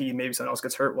get lucky. Maybe someone else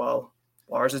gets hurt while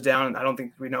Lars is down. And I don't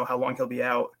think we know how long he'll be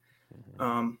out.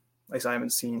 At least I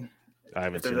haven't seen. I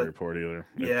haven't seen the report either.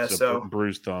 Yeah, it's a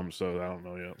bruised thumb, so I don't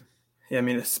know yet. Yeah, I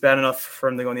mean, it's bad enough for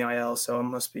him to go in the IL, so it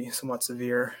must be somewhat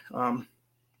severe. I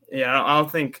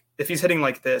don't think if he's hitting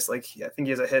like this, I think he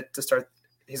has a hit to start.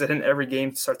 He's a hit in every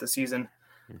game to start the season.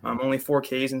 Mm-hmm. Only 4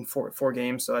 Ks in four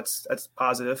games, so that's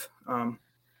positive.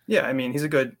 I mean, he's a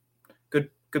good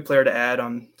player to add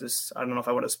on this. I don't know if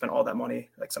I would have spent all that money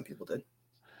like some people did.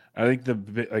 I think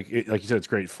like you said, it's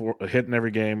great for a hit in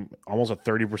every game, almost a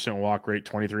 30% walk rate,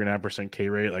 23.5% K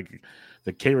rate. Like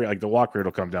the K rate, like the walk rate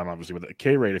will come down obviously, but the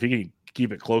K rate, if he can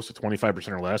keep it close to 25%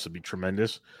 or less, it'd be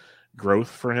tremendous growth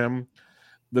for him.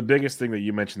 The biggest thing that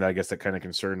you mentioned that I guess that kind of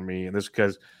concerned me, and this is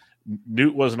because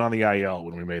Newt wasn't on the IL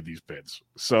when we made these bids,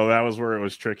 so that was where it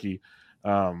was tricky.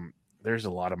 There's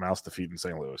a lot of mouths to feed in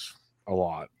St. Louis, a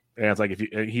lot. And it's like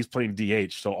he's playing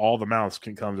DH, so all the mouths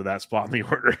can come to that spot in the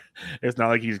order. It's not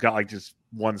like he's got like just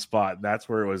one spot. That's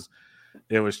where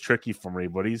it was tricky for me.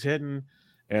 But he's hitting,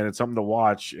 and it's something to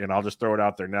watch. And I'll just throw it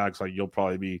out there now because like you'll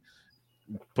probably be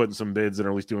putting some bids and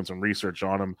or at least doing some research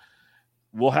on him.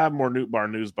 We'll have more Newt Bar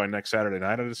news by next Saturday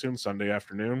night, I'd assume, Sunday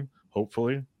afternoon,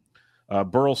 hopefully.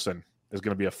 Burleson is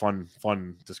going to be a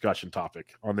fun discussion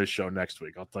topic on this show next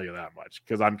week. I'll tell you that much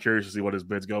because I'm curious to see what his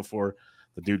bids go for.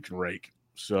 The dude can rake.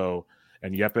 So,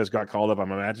 and Yepes got called up.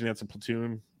 I'm imagining that's a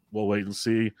platoon. We'll wait and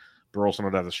see. Burleson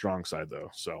would have the strong side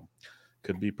though, so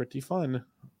could be pretty fun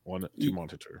one to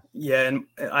monitor. Yeah, and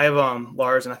I have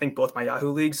Lars, and I think both my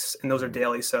Yahoo leagues, and those are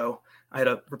daily. So I had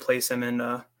to replace him, and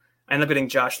I ended up getting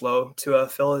Josh Lowe to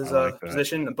fill his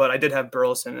position. But I did have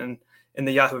Burleson and in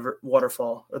the Yahoo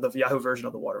waterfall, or the Yahoo version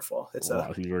of the waterfall. It's a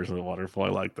Yahoo version of the waterfall. I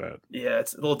like that. Yeah,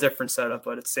 it's a little different setup,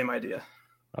 but it's the same idea.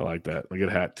 I like that. I get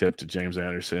a hat tip to James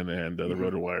Anderson and the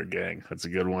RotoWire gang. That's a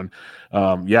good one.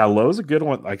 Lowe's a good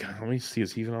one. Like, let me see.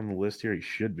 Is he even on the list here? He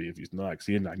should be if he's not. Because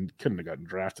I couldn't have gotten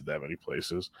drafted that many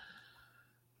places.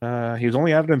 He was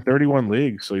only added in 31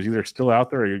 leagues, so he's either still out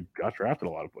there or he got drafted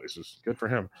a lot of places. Good for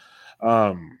him.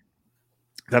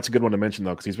 That's a good one to mention,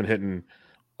 though, because he's been hitting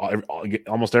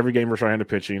almost every game versus right-handed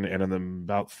pitching and in the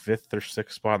about 5th or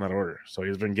 6th spot in that order. So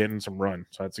he's been getting some run.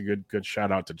 So that's a good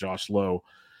shout-out to Josh Lowe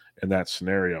in that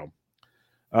scenario.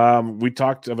 We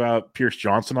talked about Pierce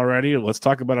Johnson already. Let's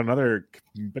talk about another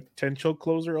potential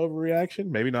closer overreaction.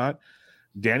 Maybe not.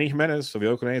 Danny Jimenez. So the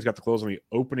Oakland A's got the close on the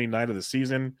opening night of the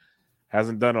season.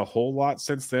 Hasn't done a whole lot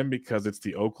since then because it's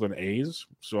the Oakland A's.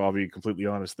 So I'll be completely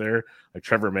honest there. Like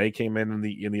Trevor May came in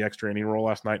the extra inning role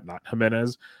last night, not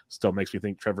Jimenez. Still makes me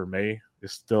think Trevor May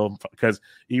is still, because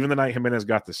even the night Jimenez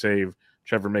got the save,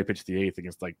 Trevor May pitched the 8th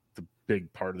against like the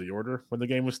big part of the order when the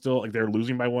game was still like they're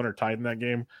losing by 1 or tied in that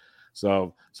game.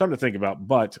 So something to think about.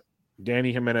 But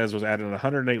Danny Jimenez was added in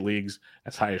 108 leagues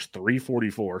as high as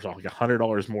 $344, so like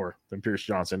 $100 more than Pierce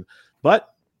Johnson,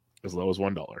 but as low as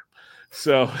 $1.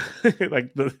 So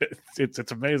like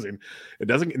it's amazing.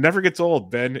 It never gets old,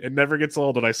 Ben. It never gets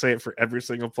old when I say it for every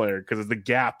single player because the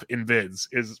gap in bids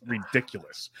is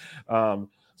ridiculous.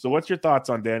 So what's your thoughts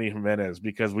on Danny Jimenez?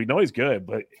 Because we know he's good,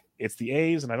 but it's the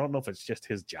A's, and I don't know if it's just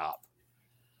his job.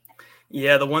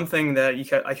 Yeah, the one thing that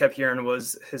I kept hearing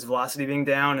was his velocity being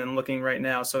down, and looking right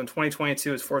now. So in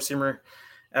 2022, his four-seamer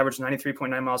averaged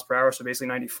 93.9 miles per hour, so basically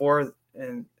 94.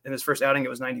 And in his first outing, it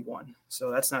was 91. So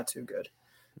that's not too good.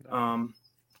 And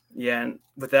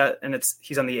with that, and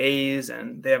he's on the A's,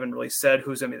 and they haven't really said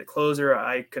who's going to be the closer.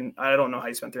 I don't know how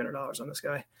you spent $300 on this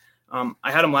guy.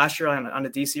 I had him last year on a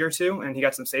DC or two, and he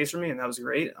got some saves for me, and that was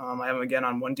great. I have him again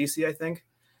on one DC, I think.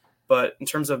 But in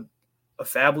terms of a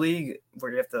FAAB league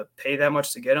where you have to pay that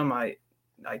much to get him, I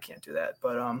can't do that.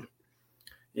 But I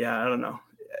don't know.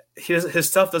 His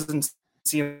stuff doesn't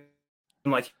seem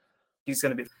like he's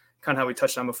going to be kind of how we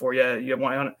touched on before. Yeah,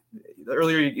 the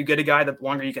earlier you get a guy, the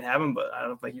longer you can have him. But I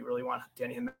don't think you really want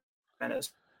Danny Jimenez.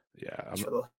 Yeah,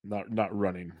 I'm not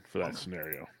running for that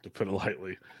scenario, to put it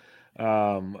lightly.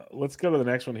 Let's go to the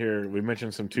next one here. We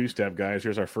mentioned some two-step guys.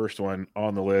 Here's our first one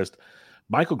on the list.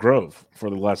 Michael Grove for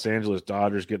the Los Angeles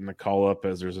Dodgers getting the call up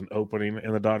as there's an opening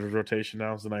in the Dodgers rotation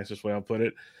now is the nicest way I'll put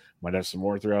it. Might have some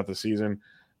more throughout the season.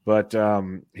 But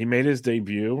he made his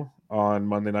debut on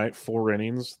Monday night, 4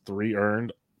 innings, 3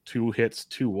 earned, 2 hits,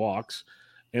 2 walks,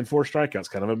 and 4 strikeouts.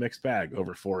 Kind of a mixed bag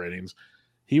over 4 innings.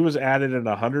 He was added in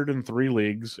 103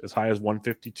 leagues, as high as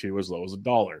 152, as low as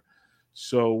 $1.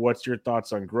 So what's your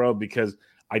thoughts on Grove? Because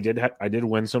I did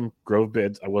win some Grove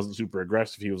bids. I wasn't super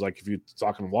aggressive. He was like, if you're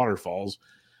talking waterfalls,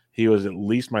 he was at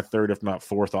least my 3rd, if not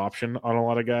 4th option on a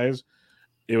lot of guys.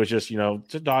 It was just,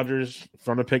 to Dodgers,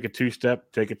 from to pick a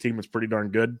 2-step, take a team that's pretty darn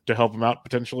good to help them out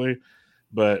potentially.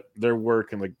 But their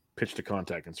work and like pitch to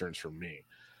contact concerns for me.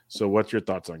 So what's your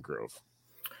thoughts on Grove?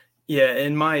 Yeah,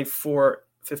 in my 4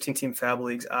 15-team FAAB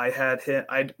leagues,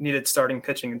 I needed starting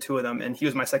pitching in 2 of them, and he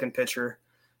was my second pitcher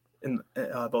in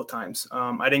both times.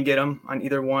 I didn't get him on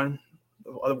either one.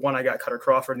 The other one I got Cutter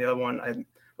Crawford, and the other one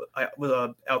I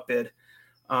was outbid.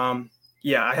 I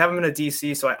have him in a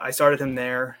DC, so I started him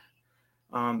there.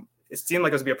 It seemed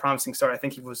like it was going to be a promising start. I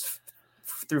think he was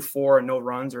through 4 and no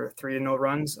runs, or 3 and no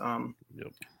runs.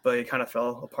 But he kind of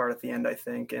fell apart at the end, I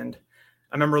think. And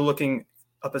I remember looking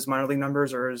up his minor league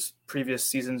numbers or his previous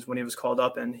seasons when he was called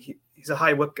up, and he's a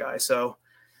high whip guy. So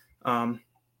I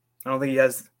don't think he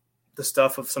has the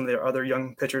stuff of some of the other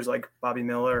young pitchers like Bobby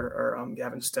Miller or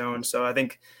Gavin Stone. So I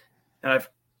think, and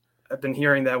I've been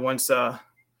hearing that once,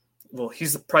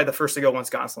 he's probably the first to go once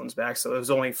Gonsolin's back. So it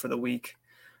was only for the week.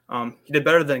 He did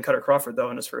better than Cutter Crawford though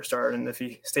in his first start. And if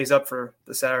he stays up for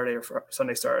the Saturday or for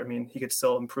Sunday start, I mean, he could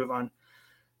still improve on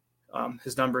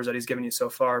his numbers that he's given you so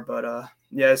far. But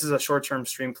this is a short-term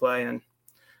stream play, and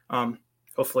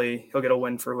hopefully he'll get a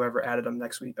win for whoever added him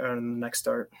next week or in the next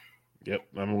start. Yep,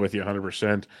 I'm with you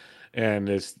 100%. And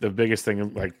it's the biggest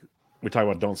thing, like we talk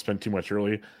about, don't spend too much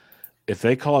early. If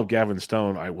they call up Gavin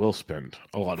Stone, I will spend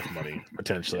a lot of money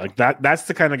potentially. Like that's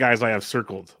the kind of guys I have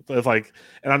circled. It's like,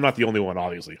 and I'm not the only one,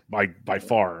 obviously. By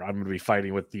far, I'm going to be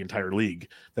fighting with the entire league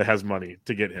that has money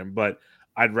to get him. But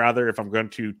I'd rather, if I'm going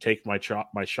to take my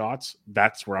shots,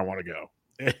 that's where I want to go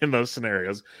in those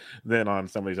scenarios than on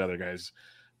some of these other guys.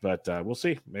 But we'll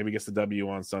see. Maybe gets the W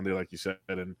on Sunday, like you said,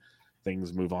 and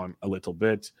things move on a little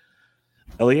bit.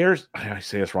 I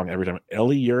say this wrong every time.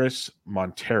 Eliuris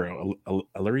Montero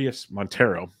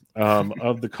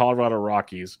of the Colorado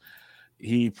Rockies.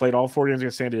 He played all 4 games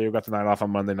against San Diego, got the night off on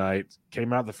Monday night,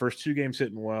 came out the first 2 games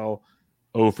hitting well,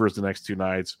 overs the next 2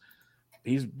 nights.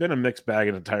 He's been a mixed bag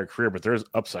in entire career, but there's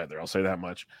upside there. I'll say that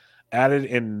much. Added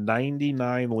in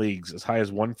 99 leagues, as high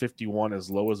as 151,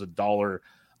 as low as $1.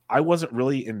 I wasn't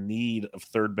really in need of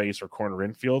third base or corner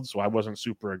infield, so I wasn't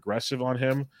super aggressive on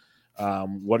him.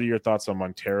 What are your thoughts on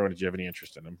Montero, and did you have any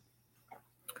interest in him?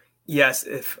 Yes,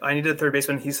 if I needed a third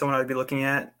baseman, he's someone I would be looking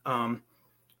at.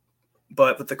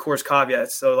 But with the course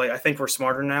caveats, so like I think we're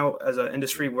smarter now as an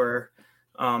industry where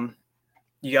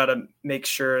you got to make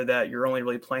sure that you're only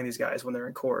really playing these guys when they're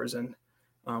in cores, and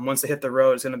once they hit the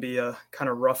road, it's going to be kind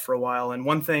of rough for a while. And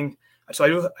one thing,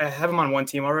 so I have him on one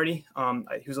team already.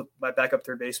 He was my backup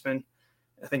third baseman,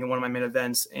 I think, in one of my main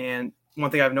events. And one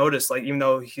thing I've noticed, like even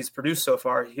though he's produced so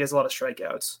far, he has a lot of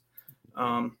strikeouts.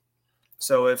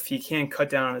 So if he can cut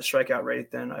down on his strikeout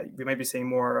rate, then we might be seeing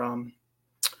more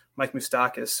Mike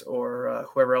Moustakas or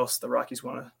whoever else the Rockies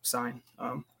want to sign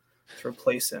to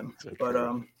replace him. But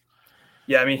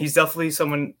I mean, he's definitely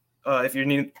someone. If you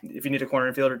need a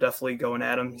corner infielder, definitely going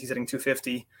at him. He's hitting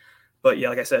 250. But yeah,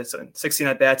 like I said, it's 16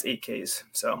 at bats, 8 Ks.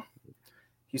 So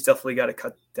he's definitely got to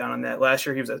cut down on that. Last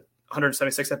year he was at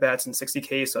 176 at bats and 60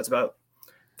 Ks, so that's about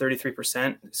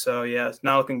 33%. So yeah, it's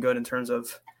not looking good in terms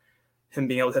of him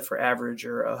being able to hit for average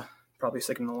or probably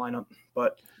sticking in the lineup.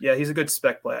 But yeah, he's a good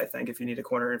spec play, I think, if you need a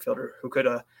corner infielder who could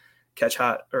catch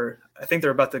hot. Or I think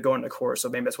they're about to go into core, so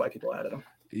maybe that's why people added him.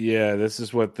 Yeah, this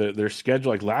is what their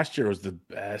schedule, like last year was the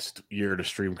best year to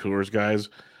stream Coors, guys.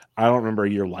 I don't remember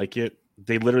a year like it.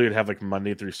 They literally would have like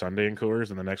Monday through Sunday in Coors,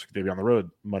 and the next week they'd be on the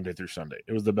road Monday through Sunday.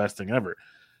 It was the best thing ever.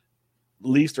 At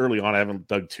least early on, I haven't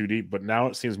dug too deep, but now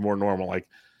it seems more normal. Like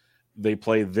they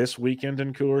play this weekend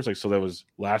in Coors. Like, so that was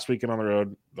last weekend on the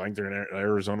road. I think they're in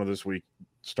Arizona this week,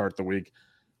 start the week.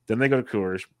 Then they go to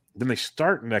Coors. Then they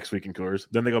start next week in Coors.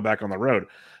 Then they go back on the road.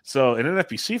 So in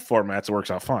NFBC formats, it works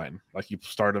out fine. Like you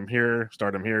start them here,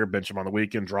 bench them on the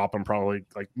weekend, drop them probably,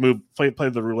 like play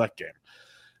the roulette game.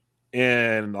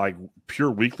 In like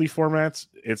pure weekly formats,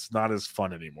 it's not as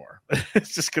fun anymore.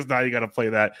 It's just because now you got to play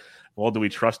that. Well, do we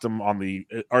trust them on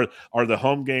are the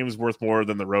home games worth more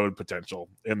than the road potential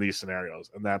in these scenarios?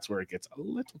 And that's where it gets a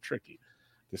little tricky,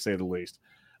 to say the least.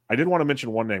 I did want to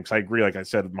mention one name because I agree. Like I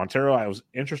said, Montero, I was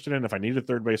interested in if I needed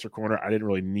third base or corner. I didn't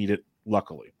really need it,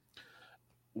 luckily.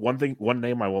 One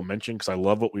name I will mention because I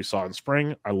love what we saw in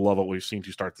spring. I love what we've seen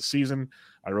to start the season.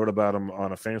 I wrote about him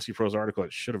on a Fantasy Pros article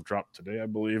that should have dropped today, I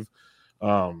believe.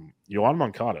 Yoan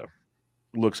Moncada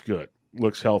looks good,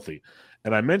 looks healthy.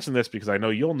 And I mention this because I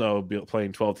know you'll know,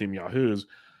 playing 12-team Yahoos,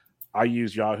 I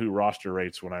use Yahoo roster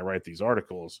rates when I write these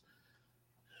articles.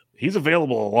 He's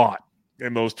available a lot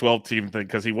in those 12-team things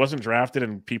because he wasn't drafted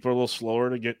and people are a little slower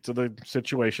to get to the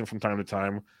situation from time to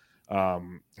time.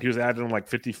 He was added in like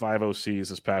 55 OCs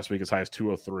this past week, as high as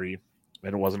 203,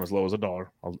 and it wasn't as low as $1.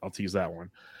 I'll tease that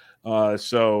one.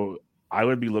 So I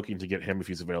would be looking to get him if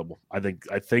he's available. I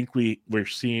think we're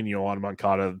seeing Yoan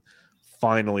Moncada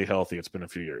finally healthy. It's been a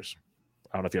few years.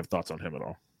 I don't know if you have thoughts on him at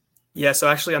all. Yeah, so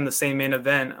actually on the same main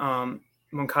event,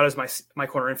 Moncada's my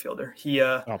corner infielder. He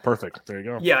perfect. There you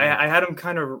go. Yeah, I had him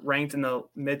kind of ranked in the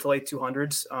mid to late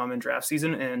 200s in draft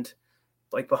season, and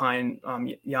like behind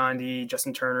Yandy,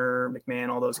 Justin Turner, McMahon,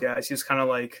 all those guys. He was kind of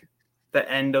like the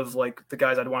end of like the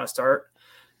guys I'd want to start,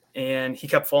 and he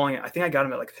kept falling. I think I got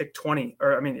him at like pick 20,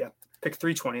 pick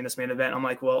 320 in this main event. I'm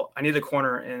like, well, I need a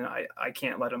corner, and I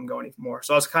can't let him go anymore.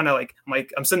 So I was kind of like,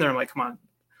 I'm sitting there, I'm like, come on,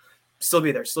 still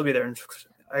be there. And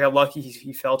I got lucky.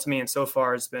 He fell to me, and so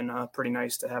far it's been pretty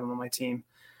nice to have him on my team.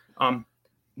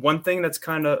 One thing that's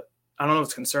kind of, I don't know if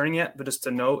it's concerning yet, but just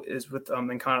to note is with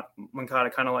Moncada,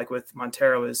 kind of like with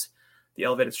Montero, is the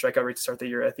elevated strikeout rate to start the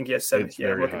year. I think he has 7. It's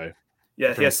very high.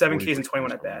 Yeah, he has 7 Ks and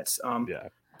 21 at bats.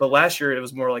 But last year it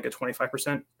was more like a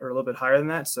 25% or a little bit higher than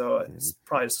that. So it's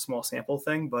probably just a small sample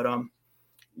thing. But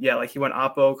like he went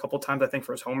oppo a couple times, I think,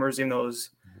 for his homers, even though it was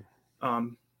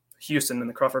Houston in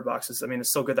the Crawford boxes. I mean,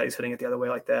 it's so good that he's hitting it the other way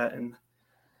like that. And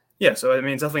yeah, so I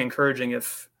mean, it's definitely encouraging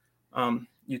if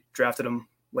you drafted him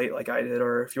late like I did,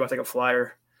 or if you want to take a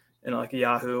flyer in like a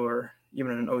Yahoo or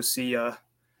even an OC. I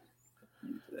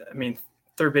mean,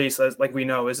 third base, like we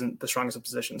know, isn't the strongest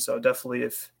position. So definitely,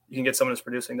 if you can get someone who's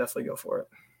producing, definitely go for it.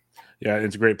 Yeah,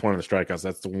 it's a great point on the strikeouts.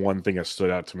 That's the one thing that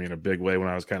stood out to me in a big way when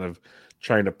I was kind of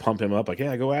trying to pump him up. Like,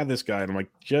 yeah, go add this guy. And I'm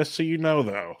like, just so you know,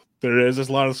 though, there is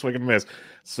a lot of swing and miss.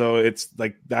 So it's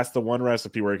like that's the one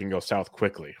recipe where it can go south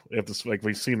quickly. If this, like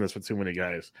we've seen this with too many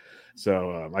guys.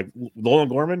 So like Nolan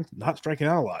Gorman, not striking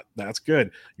out a lot. That's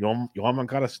good. Yohan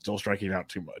Moncada still striking out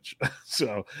too much.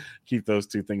 So keep those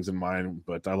two things in mind.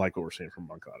 But I like what we're seeing from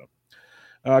Moncada.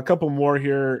 A couple more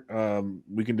here.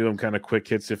 We can do them kind of quick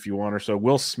hits if you want or so.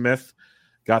 Will Smith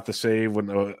got the save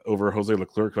when over Jose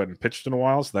Leclerc, who hadn't pitched in a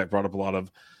while. So that brought up a lot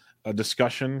of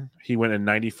discussion. He went in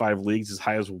 95 leagues, as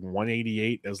high as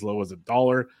 188, as low as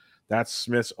 $1. That's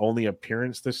Smith's only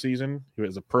appearance this season. He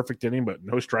was a perfect inning, but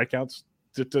no strikeouts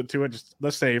to it. Just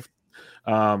the save.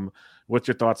 What's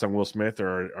your thoughts on Will Smith,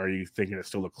 or are you thinking it's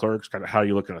still Leclerc's? Kind of how are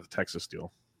you looking at the Texas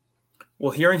deal?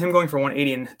 Well, hearing him going for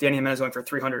 180 and Danny Jimenez going for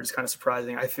 300 is kind of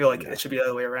surprising. I feel like it should be the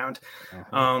other way around.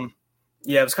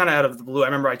 It was kind of out of the blue. I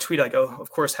remember I tweeted, I go, of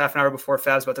course, half an hour before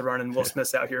FAAB's about to run, and Will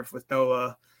Smith's out here with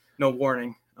no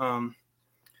warning.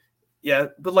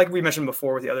 But like we mentioned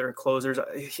before with the other closers,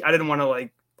 I didn't want to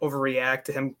like overreact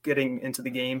to him getting into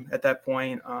the game at that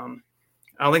point. I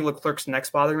don't think Leclerc's neck's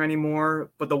bothering him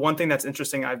anymore. But the one thing that's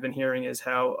interesting I've been hearing is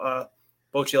how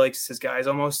Bochy likes his guys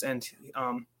almost, and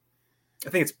I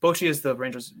think it's Bochy is the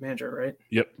Rangers manager, right?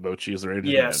 Yep, Bochy is the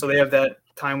Rangers manager. So they have that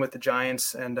time with the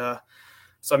Giants, and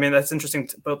so I mean that's interesting.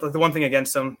 But the one thing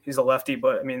against him, he's a lefty,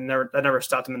 but I mean that never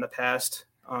stopped him in the past.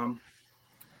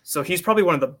 So he's probably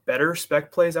one of the better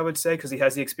spec plays, I would say, because he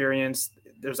has the experience.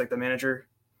 There's like the manager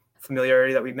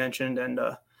familiarity that we mentioned, and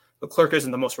Leclerc isn't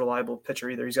the most reliable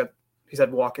pitcher either. He's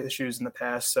had walk issues in the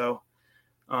past, so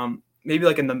maybe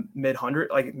like in the mid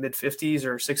 50s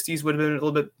or 60s would have been a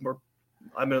little bit more.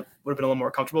 Would have been a little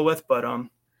more comfortable with, but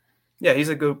he's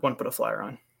a good one to put a flyer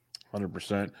on.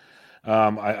 100%.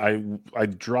 I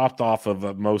dropped off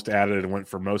of most added and went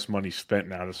for most money spent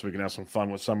now, just so we can have some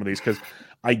fun with some of these, because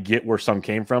I get where some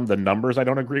came from. The numbers I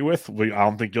don't agree with. I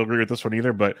don't think you'll agree with this one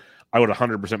either, but I would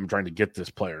 100% be trying to get this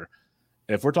player.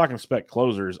 If we're talking spec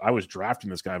closers, I was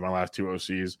drafting this guy in my last two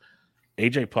OCs.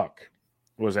 AJ Puck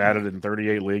was added in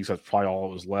 38 leagues. That's probably all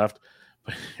that was left.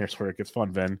 But here's where it gets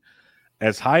fun, Ben.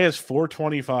 As high as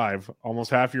 425, almost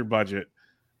half your budget,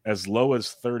 as low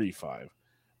as 35.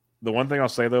 The one thing I'll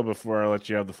say, though, before I let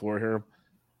you have the floor here,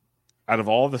 out of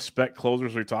all the spec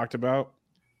closers we talked about,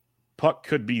 Puck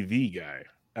could be the guy.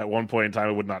 At one point in time,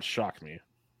 it would not shock me.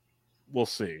 We'll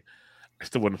see. I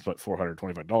still wouldn't put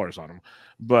 $425 on him.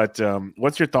 But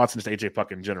what's your thoughts on just AJ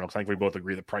Puck in general? Because I think we both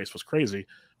agree the price was crazy,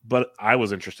 but I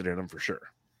was interested in him for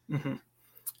sure. Mm-hmm.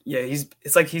 Yeah,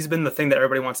 it's like he's been the thing that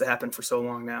everybody wants to happen for so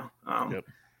long now.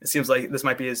 It seems like this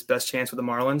might be his best chance with the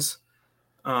Marlins.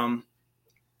 I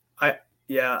have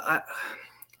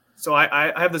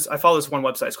this. I follow this one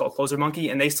website. It's called Closer Monkey,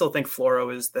 and they still think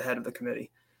Floro is the head of the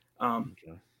committee. I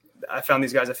found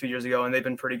these guys a few years ago, and they've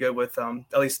been pretty good with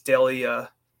at least daily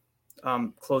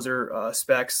closer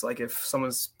specs. Like if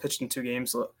someone's pitched in 2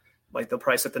 games, like they'll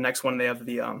price at the next one. They have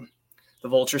the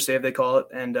vulture save, they call it,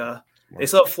 and they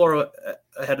still have Floro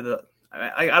ahead of the.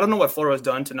 I don't know what Floro has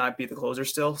done to not be the closer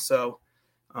still. So,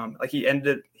 like he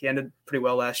ended pretty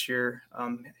well last year.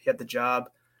 He had the job,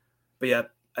 but yeah,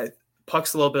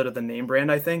 Puck's a little bit of the name brand.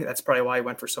 I think that's probably why he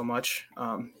went for so much.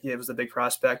 He was a big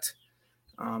prospect.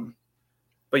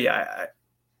 But yeah,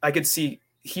 I could see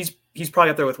he's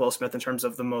probably up there with Will Smith in terms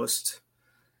of the most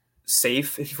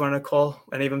safe, if you want to call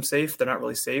any of them safe. They're not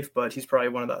really safe, but he's probably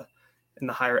one of in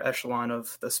the higher echelon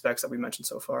of the specs that we mentioned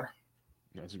so far.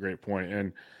 That's a great point.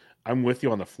 And I'm with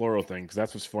you on the Floro thing, because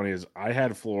that's what's funny is I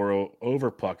had Floro over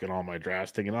Puck in all my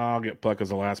drafts, thinking, I'll get Puck as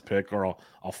the last pick, or I'll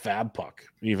FAAB Puck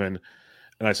even.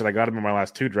 And I said I got him in my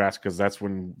last 2 drafts because that's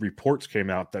when reports came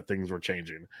out that things were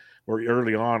changing. Where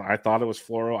early on, I thought it was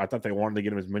Floro. I thought they wanted to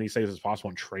get him as many saves as possible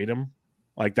and trade him.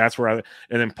 Like that's where and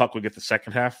then Puck would get the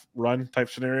second half run type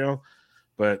scenario.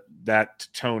 But that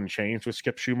tone changed with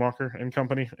Skip Schumacher and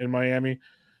company in Miami.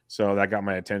 So that got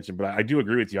my attention. But I do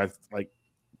agree with you.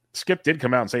 Skip did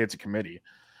come out and say it's a committee.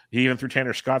 He even threw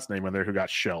Tanner Scott's name in there, who got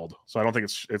shelled. So I don't think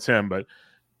it's him, but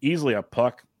easily a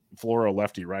puck, Floro,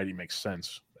 lefty, righty makes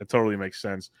sense. It totally makes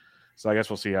sense. So I guess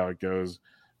we'll see how it goes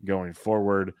going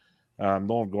forward.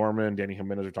 Nolan Gorman, Danny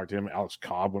Jimenez, we talked to him. Alex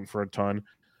Cobb went for a ton.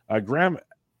 Graham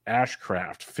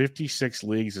Ashcraft, 56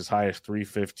 leagues, as high as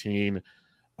 315.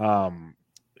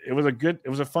 It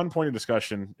was a fun point of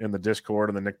discussion in the Discord,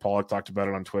 and then Nick Pollock talked about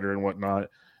it on Twitter and whatnot.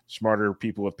 Smarter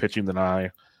people with pitching than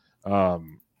I.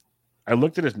 I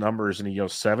looked at his numbers, and he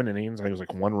goes 7 innings. I think it was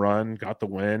like 1 run, got the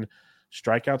win.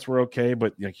 Strikeouts were okay,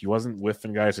 but he wasn't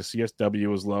whiffing guys. The CSW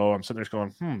was low. I'm sitting there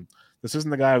going, this isn't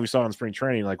the guy we saw in spring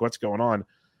training. Like, what's going on?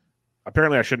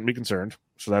 Apparently, I shouldn't be concerned,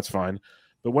 so that's fine.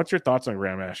 But what's your thoughts on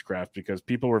Graham Ashcraft? Because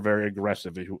people were very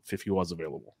aggressive if he was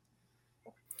available.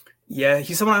 Yeah,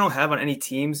 he's someone I don't have on any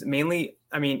teams. Mainly,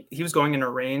 I mean, he was going in a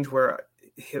range where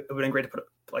it would have been great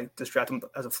to just draft him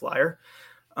as a flyer.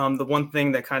 The one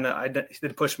thing that kind of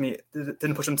didn't push him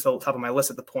to the top of my list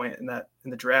at the point in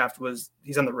the draft was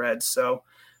he's on the Reds. So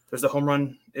there's the home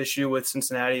run issue with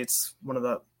Cincinnati. It's one of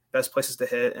the best places to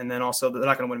hit, and then also they're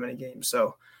not going to win many games.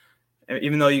 So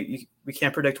even though we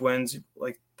can't predict wins,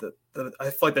 I feel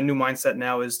like the new mindset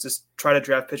now is just try to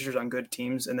draft pitchers on good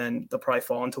teams, and then they'll probably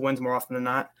fall into wins more often than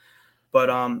not. But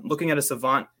looking at a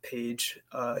Savant page,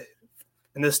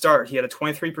 in this start, he had a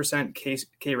 23%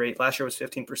 K rate. Last year was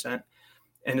 15%.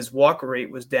 And his walk rate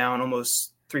was down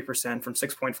almost 3% from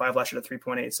 6.5 last year to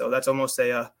 3.8. So that's almost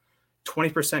a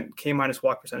 20% K minus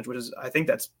walk percentage, which is, I think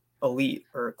that's elite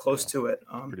or close to it.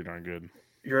 Pretty darn good.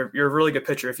 You're a really good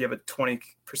pitcher if you have a 20%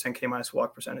 K minus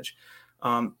walk percentage.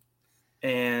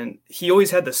 And he always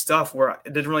had the stuff where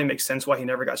it didn't really make sense why he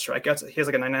never got strikeouts. He has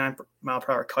like a 99 mile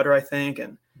per hour cutter, I think,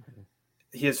 and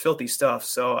he has filthy stuff.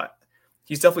 So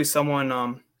he's definitely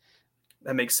someone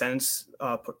that makes sense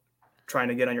trying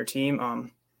to get on your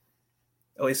team.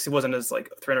 At least he wasn't as like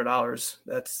 $300.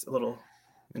 That's a little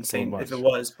insane if it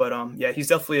was. But yeah, he's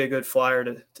definitely a good flyer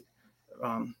to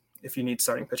if you need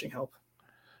starting pitching help.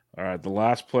 All right, the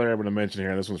last player I'm going to mention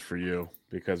here, this one's for you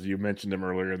because you mentioned him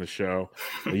earlier in the show.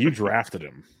 You drafted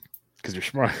him because you're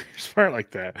smart. You're smart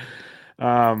like that.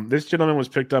 This gentleman was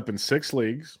picked up in 6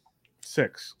 leagues,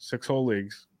 six whole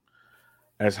leagues,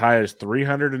 as high as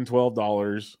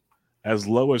 $312, as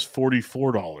low as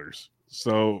 $44.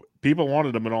 So people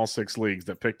wanted him in all 6 leagues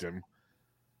that picked him.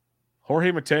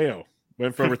 Jorge Mateo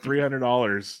went for over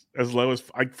 $300, as low as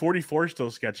 44 is still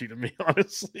sketchy to me,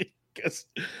 honestly. Because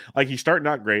he's starting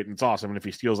out great and it's awesome, and if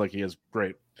he steals like he is,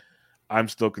 great. I'm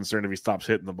still concerned if he stops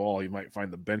hitting the ball, he might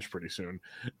find the bench pretty soon.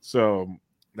 So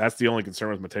that's the only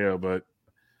concern with Mateo, but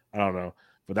I don't know.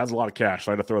 But that's a lot of cash,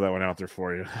 so I had to throw that one out there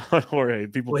for you. Jorge,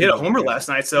 people hit a homer last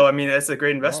night, so I mean that's a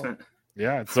great investment. Oh.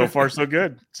 Yeah, so far so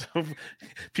good. So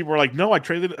people are like, no, I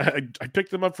picked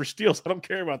them up for steals. I don't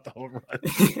care about the home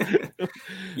run.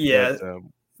 Yeah. But,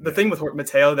 the thing with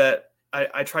Mateo that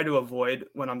I try to avoid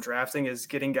when I'm drafting is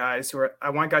getting guys I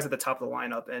want guys at the top of the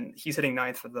lineup, and he's hitting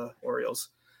 9th for the Orioles.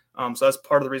 So that's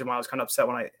part of the reason why I was kind of upset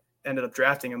when I ended up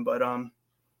drafting him. But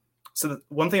so the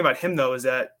one thing about him though is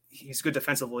that he's good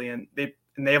defensively, and they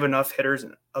have enough hitters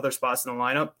in other spots in the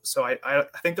lineup. So I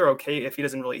think they're okay if he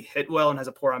doesn't really hit well and has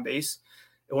a poor on base.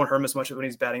 It won't hurt him as much when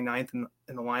he's batting 9th in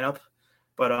the lineup.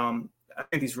 But I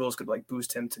think these rules could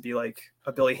boost him to be like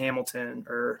a Billy Hamilton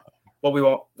or what we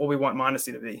want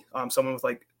Mondesi to be. Someone with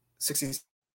 60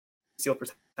 steal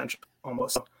potential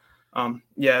almost. So,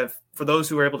 yeah, for those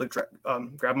who were able to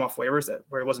grab him off waivers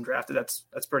where he wasn't drafted,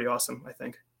 that's pretty awesome, I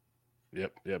think.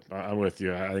 Yep. I'm with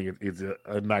you. I think it's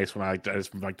a nice one. I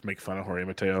just like to make fun of Jorge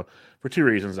Mateo for 2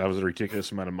 reasons. I was a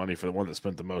ridiculous amount of money for the one that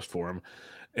spent the most for him,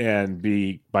 and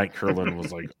B, Mike Curlin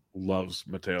was loves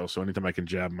Mateo. So anytime I can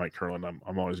jab Mike Curlin,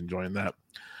 I'm always enjoying that.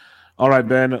 All right,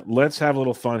 Ben, let's have a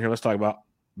little fun here. Let's talk about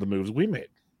the moves we made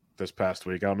this past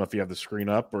week. I don't know if you have the screen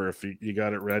up or if you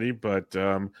got it ready, but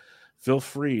feel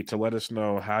free to let us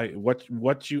know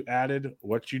what you added,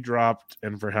 what you dropped,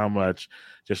 and for how much,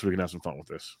 just so we can have some fun with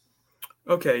this.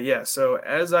 Okay, yeah. So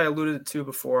as I alluded to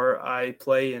before, I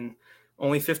play in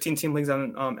only 15 team leagues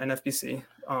on NFBC,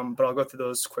 but I'll go through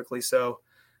those quickly. So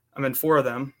I'm in 4 of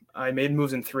them. I made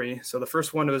moves in 3. So the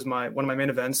first one was one of my main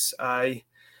events. I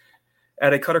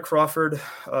added Cutter Crawford,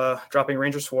 dropping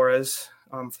Ranger Suarez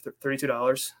for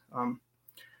 $32.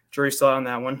 Jury's still out on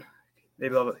that one.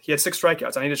 Maybe he had 6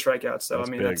 strikeouts. I needed strikeouts, so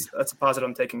that's a positive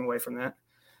I'm taking away from that.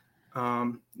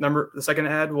 The second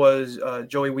ad was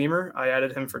Joey Weimer. I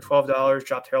added him for $12,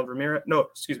 dropped Harold Ramirez. No,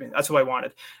 excuse me. That's who I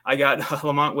wanted. I got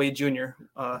Lamont Wade Jr.,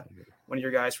 one of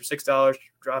your guys, for $6,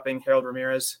 dropping Harold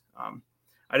Ramirez.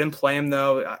 I didn't play him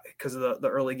though because of the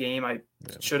early game. I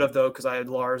should have though because I had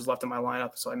Lars left in my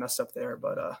lineup, so I messed up there.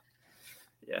 But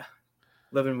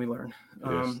live and we learn.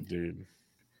 Yes, dude.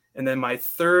 And then my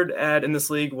third ad in this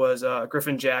league was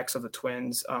Griffin Jacks of the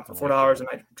Twins for $4, and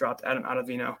I dropped Adam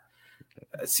Ottavino.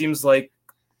 It seems like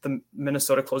the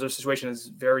Minnesota closer situation is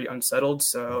very unsettled,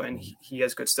 and he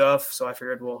has good stuff. So I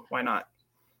figured, well, why not?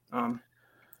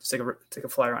 Just take a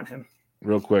flyer on him.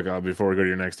 Real quick, before we go to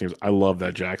your next teams, I love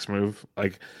that Jax move.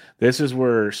 Like, this is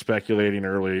where speculating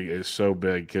early is so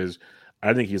big because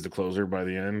I think he's the closer by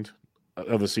the end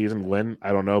of the season. When?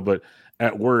 I don't know, but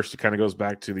at worst, it kind of goes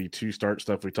back to the 2-start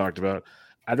stuff we talked about.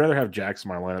 I'd rather have Jax in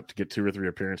my lineup to get 2 or 3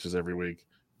 appearances every week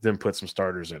than put some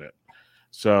starters in it.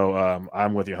 So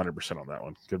I'm with you 100% on that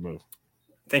one. Good move.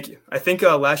 Thank you. I think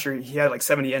last year he had like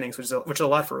 70 innings, which is a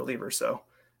lot for a reliever. So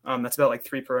that's about like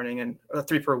 3 per inning and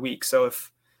 3 per week. So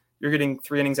if you're getting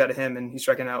 3 innings out of him and he's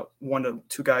striking out 1 to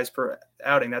 2 guys per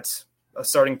outing, that's a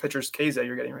starting pitcher's Ks that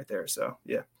you're getting right there. So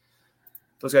yeah,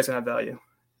 those guys can have value.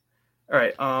 All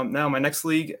right. Now my next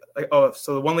league.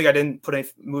 So the one league I didn't put any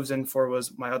moves in for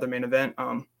was my other main event.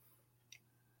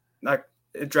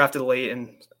 It drafted late,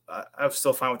 and I was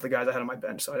still fine with the guys I had on my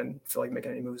bench, so I didn't feel like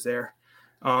making any moves there.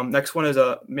 Next one is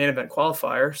a main event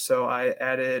qualifier. So I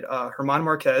added Herman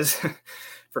Marquez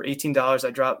for $18.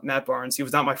 I dropped Matt Barnes. He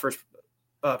was not my first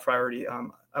priority.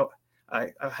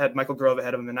 I had Michael Grove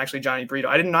ahead of him, and actually Johnny Brito.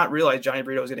 I did not realize Johnny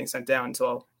Brito was getting sent down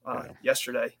until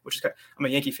yesterday, which is I'm a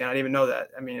Yankee fan. I didn't even know that.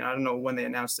 I mean, I don't know when they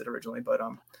announced it originally, but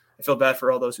I feel bad for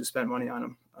all those who spent money on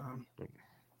him.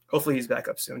 Hopefully he's back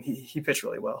up soon. He pitched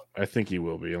really well. I think he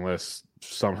will be, unless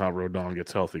somehow Rodon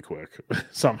gets healthy quick.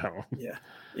 Somehow.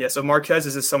 Yeah. So Marquez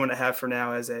is just someone to have for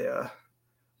now as a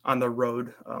on the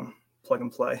road plug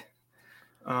and play.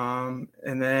 And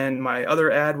then my other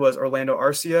ad was Orlando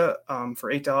Arcia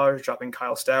for $8, dropping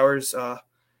Kyle Stowers. I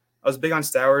was big on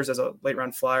Stowers as a late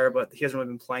round flyer, but he hasn't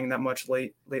really been playing that much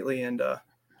lately. And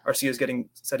Arcia is getting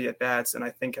steady at bats, and I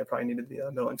think I probably needed the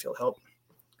middle infield help.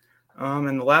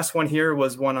 And the last one here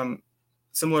was one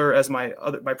similar as my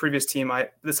previous team.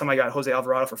 This time I got Jose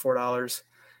Alvarado for $4,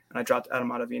 and I dropped Adam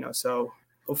Ottavino. So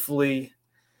hopefully,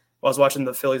 I was watching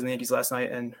the Phillies and the Yankees last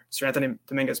night, and Sir Anthony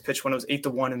Dominguez pitched when it was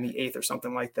 8-1 in the 8th or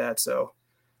something like that. So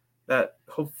that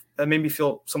made me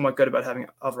feel somewhat good about having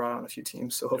Alvarado on a few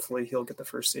teams. So hopefully he'll get the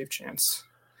first save chance.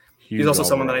 He's also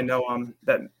someone that I know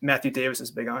that Matthew Davis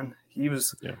is big on.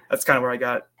 That's kind of where I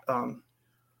got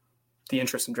the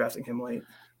interest in drafting him late.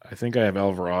 I think I have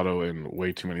Alvarado in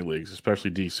way too many leagues,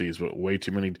 especially DCs, but way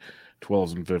too many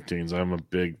 12s and 15s. I'm a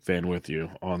big fan with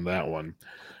you on that one.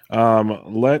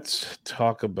 Let's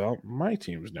talk about my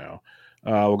teams now.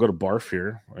 We'll go to Barf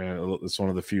here. It's one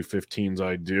of the few 15s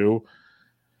I do.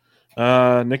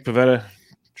 Nick Pivetta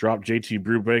dropped JT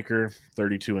Brubaker,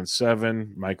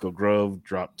 32-7. Michael Grove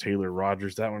dropped Taylor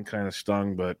Rogers. That one kind of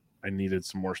stung, but I needed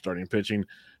some more starting pitching.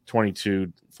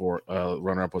 22 for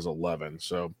runner-up was 11.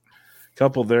 So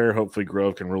couple there. Hopefully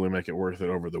Grove can really make it worth it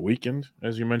over the weekend,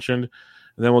 as you mentioned.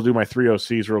 And then we'll do my 3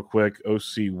 OCs real quick.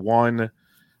 OC1,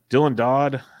 Dylan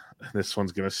Dodd. This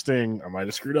one's going to sting. I might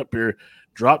have screwed up here.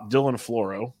 Drop Dylan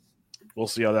Floro. We'll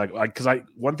see how that goes. Because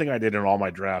one thing I did in all my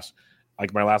drafts,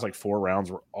 like my last 4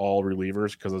 rounds were all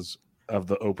relievers because of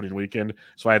the opening weekend.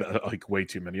 So I had way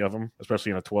too many of them,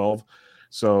 especially in a 12.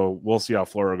 So we'll see how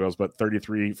Floro goes. But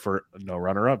 33 for no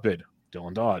runner-up bid,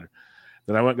 Dylan Dodd.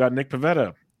 Then I got Nick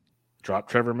Pivetta. Drop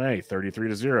Trevor May,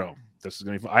 33-0. This is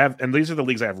going to be fun. And these are the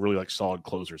leagues I have really solid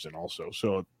closers in also.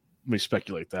 So let me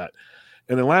speculate that.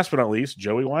 And then last but not least,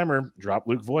 Joey Weimer dropped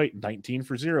Luke Voigt,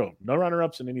 19-0. No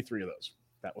runner-ups in any 3 of those.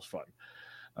 That was fun.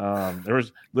 There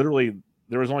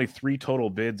was only 3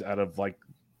 total bids out of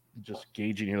just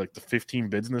gauging here, the 15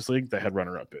 bids in this league that had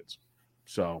runner-up bids.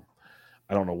 So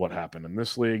I don't know what happened in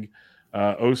this league.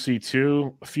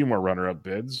 OC2, a few more runner-up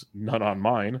bids, none on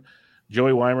mine.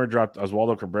 Joey Weimer dropped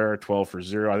Oswaldo Cabrera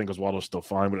 12-0. I think Oswaldo's still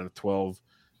fine, but at 12,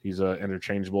 he's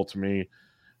interchangeable to me.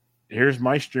 Here's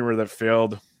my streamer that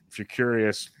failed. If you're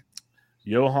curious,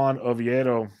 Johan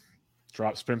Oviedo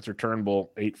dropped Spencer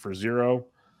Turnbull 8-0.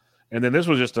 And then this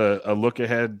was just a look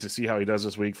ahead to see how he does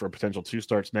this week for potential 2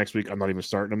 starts next week. I'm not even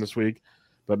starting him this week.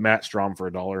 But Matt Strom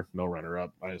for $1, no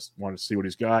runner-up. I just wanted to see what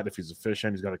he's got. If he's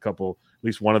efficient, he's got at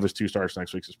least one of his 2 starts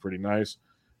next week is pretty nice.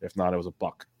 If not, it was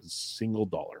 $1,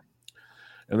 $1.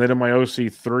 And then in my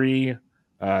OC3,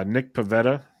 Nick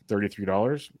Pivetta,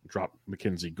 $33. Dropped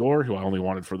Mackenzie Gore, who I only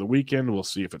wanted for the weekend. We'll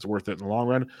see if it's worth it in the long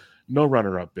run. No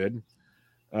runner-up bid.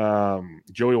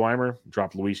 Joey Weimer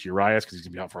dropped Luis Urias because he's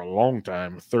going to be out for a long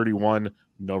time. 31,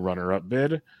 no runner-up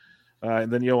bid.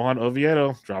 And then Johan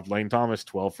Oviedo dropped Lane Thomas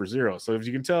 12 for 0. So if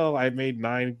you can tell, I made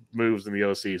 9 moves in the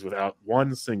OCs without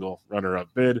one single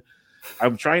runner-up bid.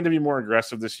 I'm trying to be more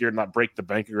aggressive this year, not break the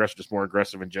bank aggressive, just more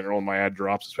aggressive in general in my ad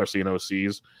drops, especially in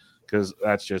OCs, because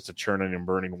that's just a churning and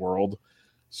burning world.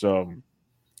 So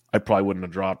I probably wouldn't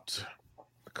have dropped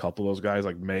a couple of those guys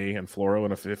like May and Floro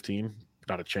in a 15.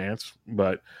 Not a chance,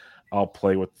 but I'll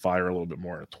play with fire a little bit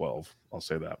more in a 12. I'll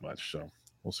say that much. So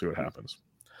we'll see what happens.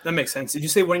 That makes sense. Did you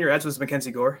say one of your ads was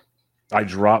Mackenzie Gore? I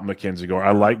dropped Mackenzie Gore.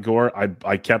 I like Gore.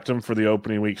 I kept him for the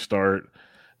opening week start,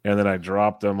 and then I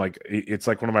dropped him. Like it's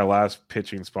like one of my last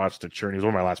pitching spots to churn. He's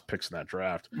one of my last picks in that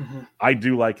draft. Mm-hmm. I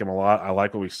do like him a lot. I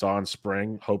like what we saw in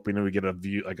spring, hoping that we get a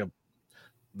view like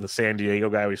the San Diego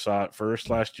guy we saw at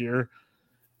first last year.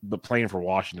 But playing for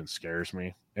Washington scares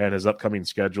me, and his upcoming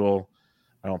schedule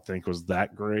I don't think was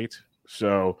that great.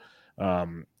 So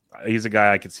he's a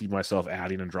guy I could see myself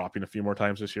adding and dropping a few more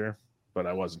times this year, but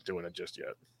I wasn't doing it just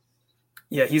yet.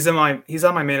 Yeah, he's on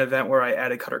my main event where I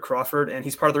added Cutter Crawford, and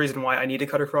he's part of the reason why I needed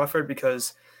Cutter Crawford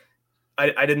because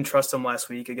I didn't trust him last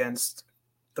week against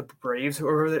the Braves,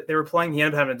 whoever they were playing. He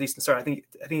ended up having a decent start. I think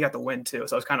he got the win too,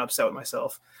 so I was kind of upset with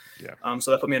myself. Yeah.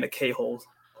 So that put me in a K hole.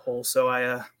 So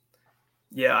I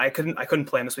couldn't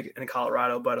play him this week in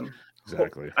Colorado, but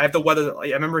exactly. I have to weather.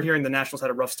 I remember hearing the Nationals had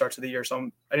a rough start to the year,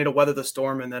 so I need to weather the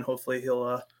storm, and then hopefully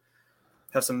he'll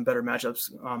have some better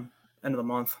matchups end of the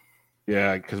month.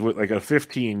 Yeah, because with like a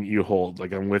 15, you hold.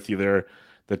 Like I'm with you there.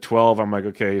 The 12, I'm like,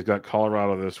 okay, he's got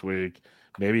Colorado this week.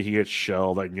 Maybe he gets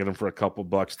shelled. I can get him for a couple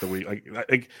bucks the week.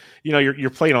 Like you're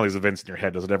playing all these events in your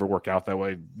head. Does it ever work out that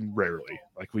way? Rarely.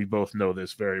 Like we both know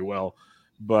this very well.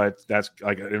 But that's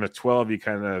like in a 12,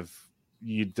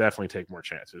 you definitely take more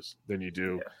chances than you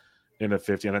do in a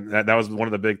 15. And that was one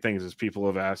of the big things is people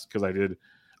have asked because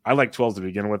I like 12s to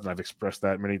begin with, and I've expressed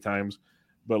that many times.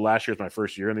 But last year was my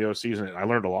first year in the OCs, and I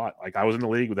learned a lot. Like I was in the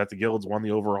league with the Guilds, won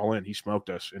the overall in. He smoked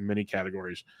us in many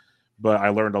categories. But I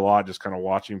learned a lot just kind of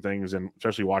watching things, and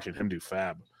especially watching him do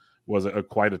FAAB was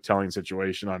quite a telling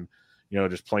situation on,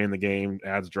 just playing the game,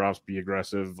 ads, drops, be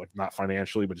aggressive, like not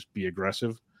financially, but just be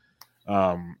aggressive.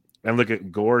 And look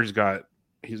at Gore. He's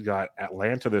got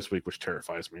Atlanta this week, which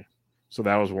terrifies me. So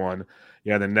that was one.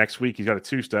 Yeah, then next week he's got a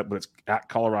 2-step, but it's at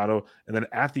Colorado and then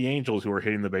at the Angels, who are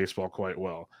hitting the baseball quite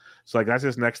well. So like that's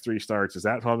his next 3 starts. Is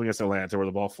at home against Atlanta, where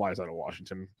the ball flies out of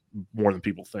Washington more than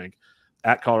people think.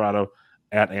 At Colorado,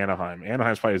 at Anaheim.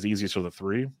 Anaheim's probably his easiest of the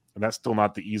 3, and that's still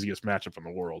not the easiest matchup in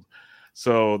the world.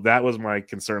 So that was my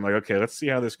concern. Like, okay, let's see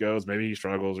how this goes. Maybe he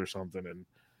struggles or something. And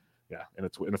yeah,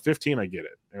 in a 15, I get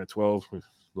it. In a 12, a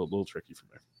little tricky for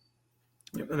me.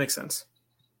 Yeah, that makes sense.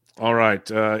 All right.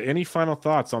 Any final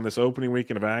thoughts on this opening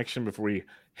weekend of action before we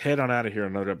head on out of here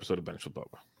on another episode of Bench with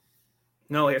Bubba?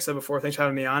 No, like I said before, thanks for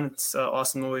having me on. It's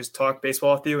awesome to always talk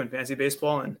baseball with you and fantasy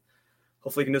baseball, and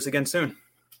hopefully we can do this again soon.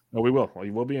 No, we will. Well,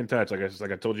 we'll be in touch.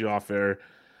 Like I told you off air,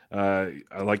 I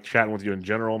like chatting with you in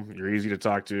general. You're easy to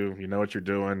talk to. You know what you're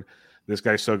doing. This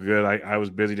guy's so good. I was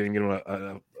busy, didn't get him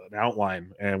an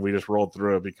outline, and we just rolled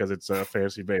through it because it's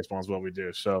fantasy baseball is what we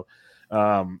do. So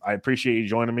I appreciate you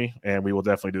joining me, and we will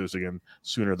definitely do this again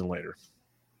sooner than later.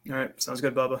 All right. Sounds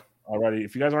good, Bubba. All righty.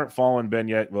 If you guys aren't following Ben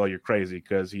yet, well, you're crazy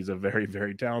because he's a very,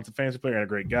 very talented fantasy player and a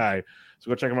great guy. So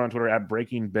go check him out on Twitter at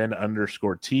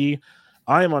BreakingBen_T.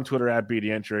 I am on Twitter at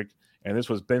BDentric, and this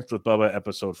was Bench with Bubba,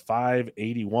 episode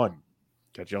 581.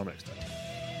 Catch y'all next time.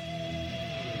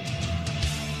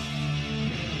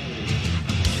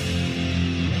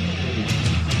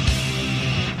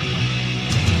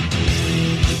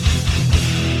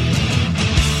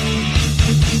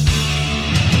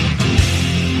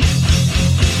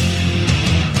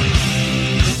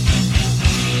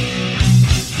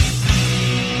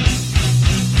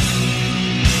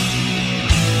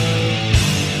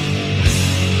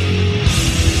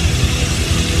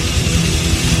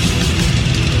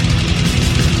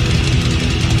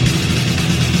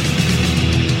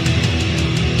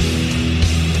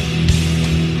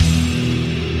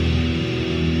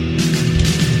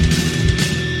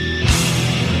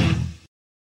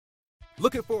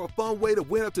 Looking for a fun way to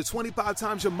win up to 25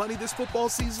 times your money this football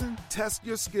season? Test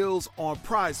your skills on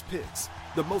Prize Picks,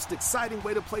 the most exciting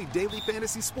way to play daily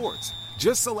fantasy sports.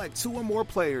 Just select 2 or more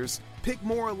players, pick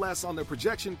more or less on their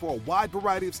projection for a wide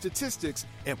variety of statistics,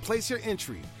 and place your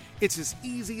entry. It's as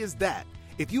easy as that.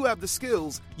 If you have the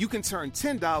skills, you can turn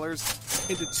 $10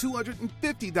 into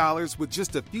 $250 with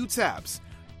just a few taps.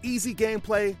 Easy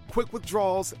gameplay, quick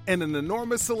withdrawals, and an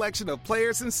enormous selection of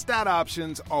players and stat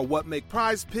options are what make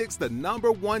Prize Picks the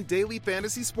 #1 daily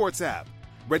fantasy sports app.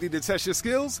 Ready to test your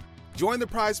skills? Join the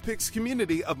Prize Picks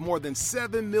community of more than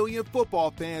 7 million football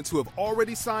fans who have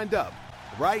already signed up.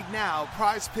 Right now,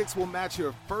 Prize Picks will match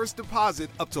your first deposit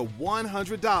up to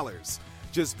 $100.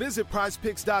 Just visit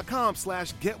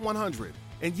prizepicks.com/get100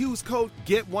 and use code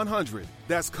GET100.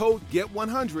 That's code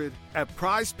GET100 at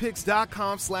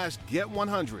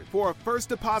prizepicks.com/get100 for a first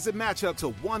deposit match up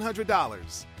to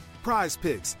 $100. Prize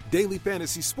Picks, daily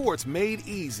fantasy sports made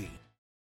easy.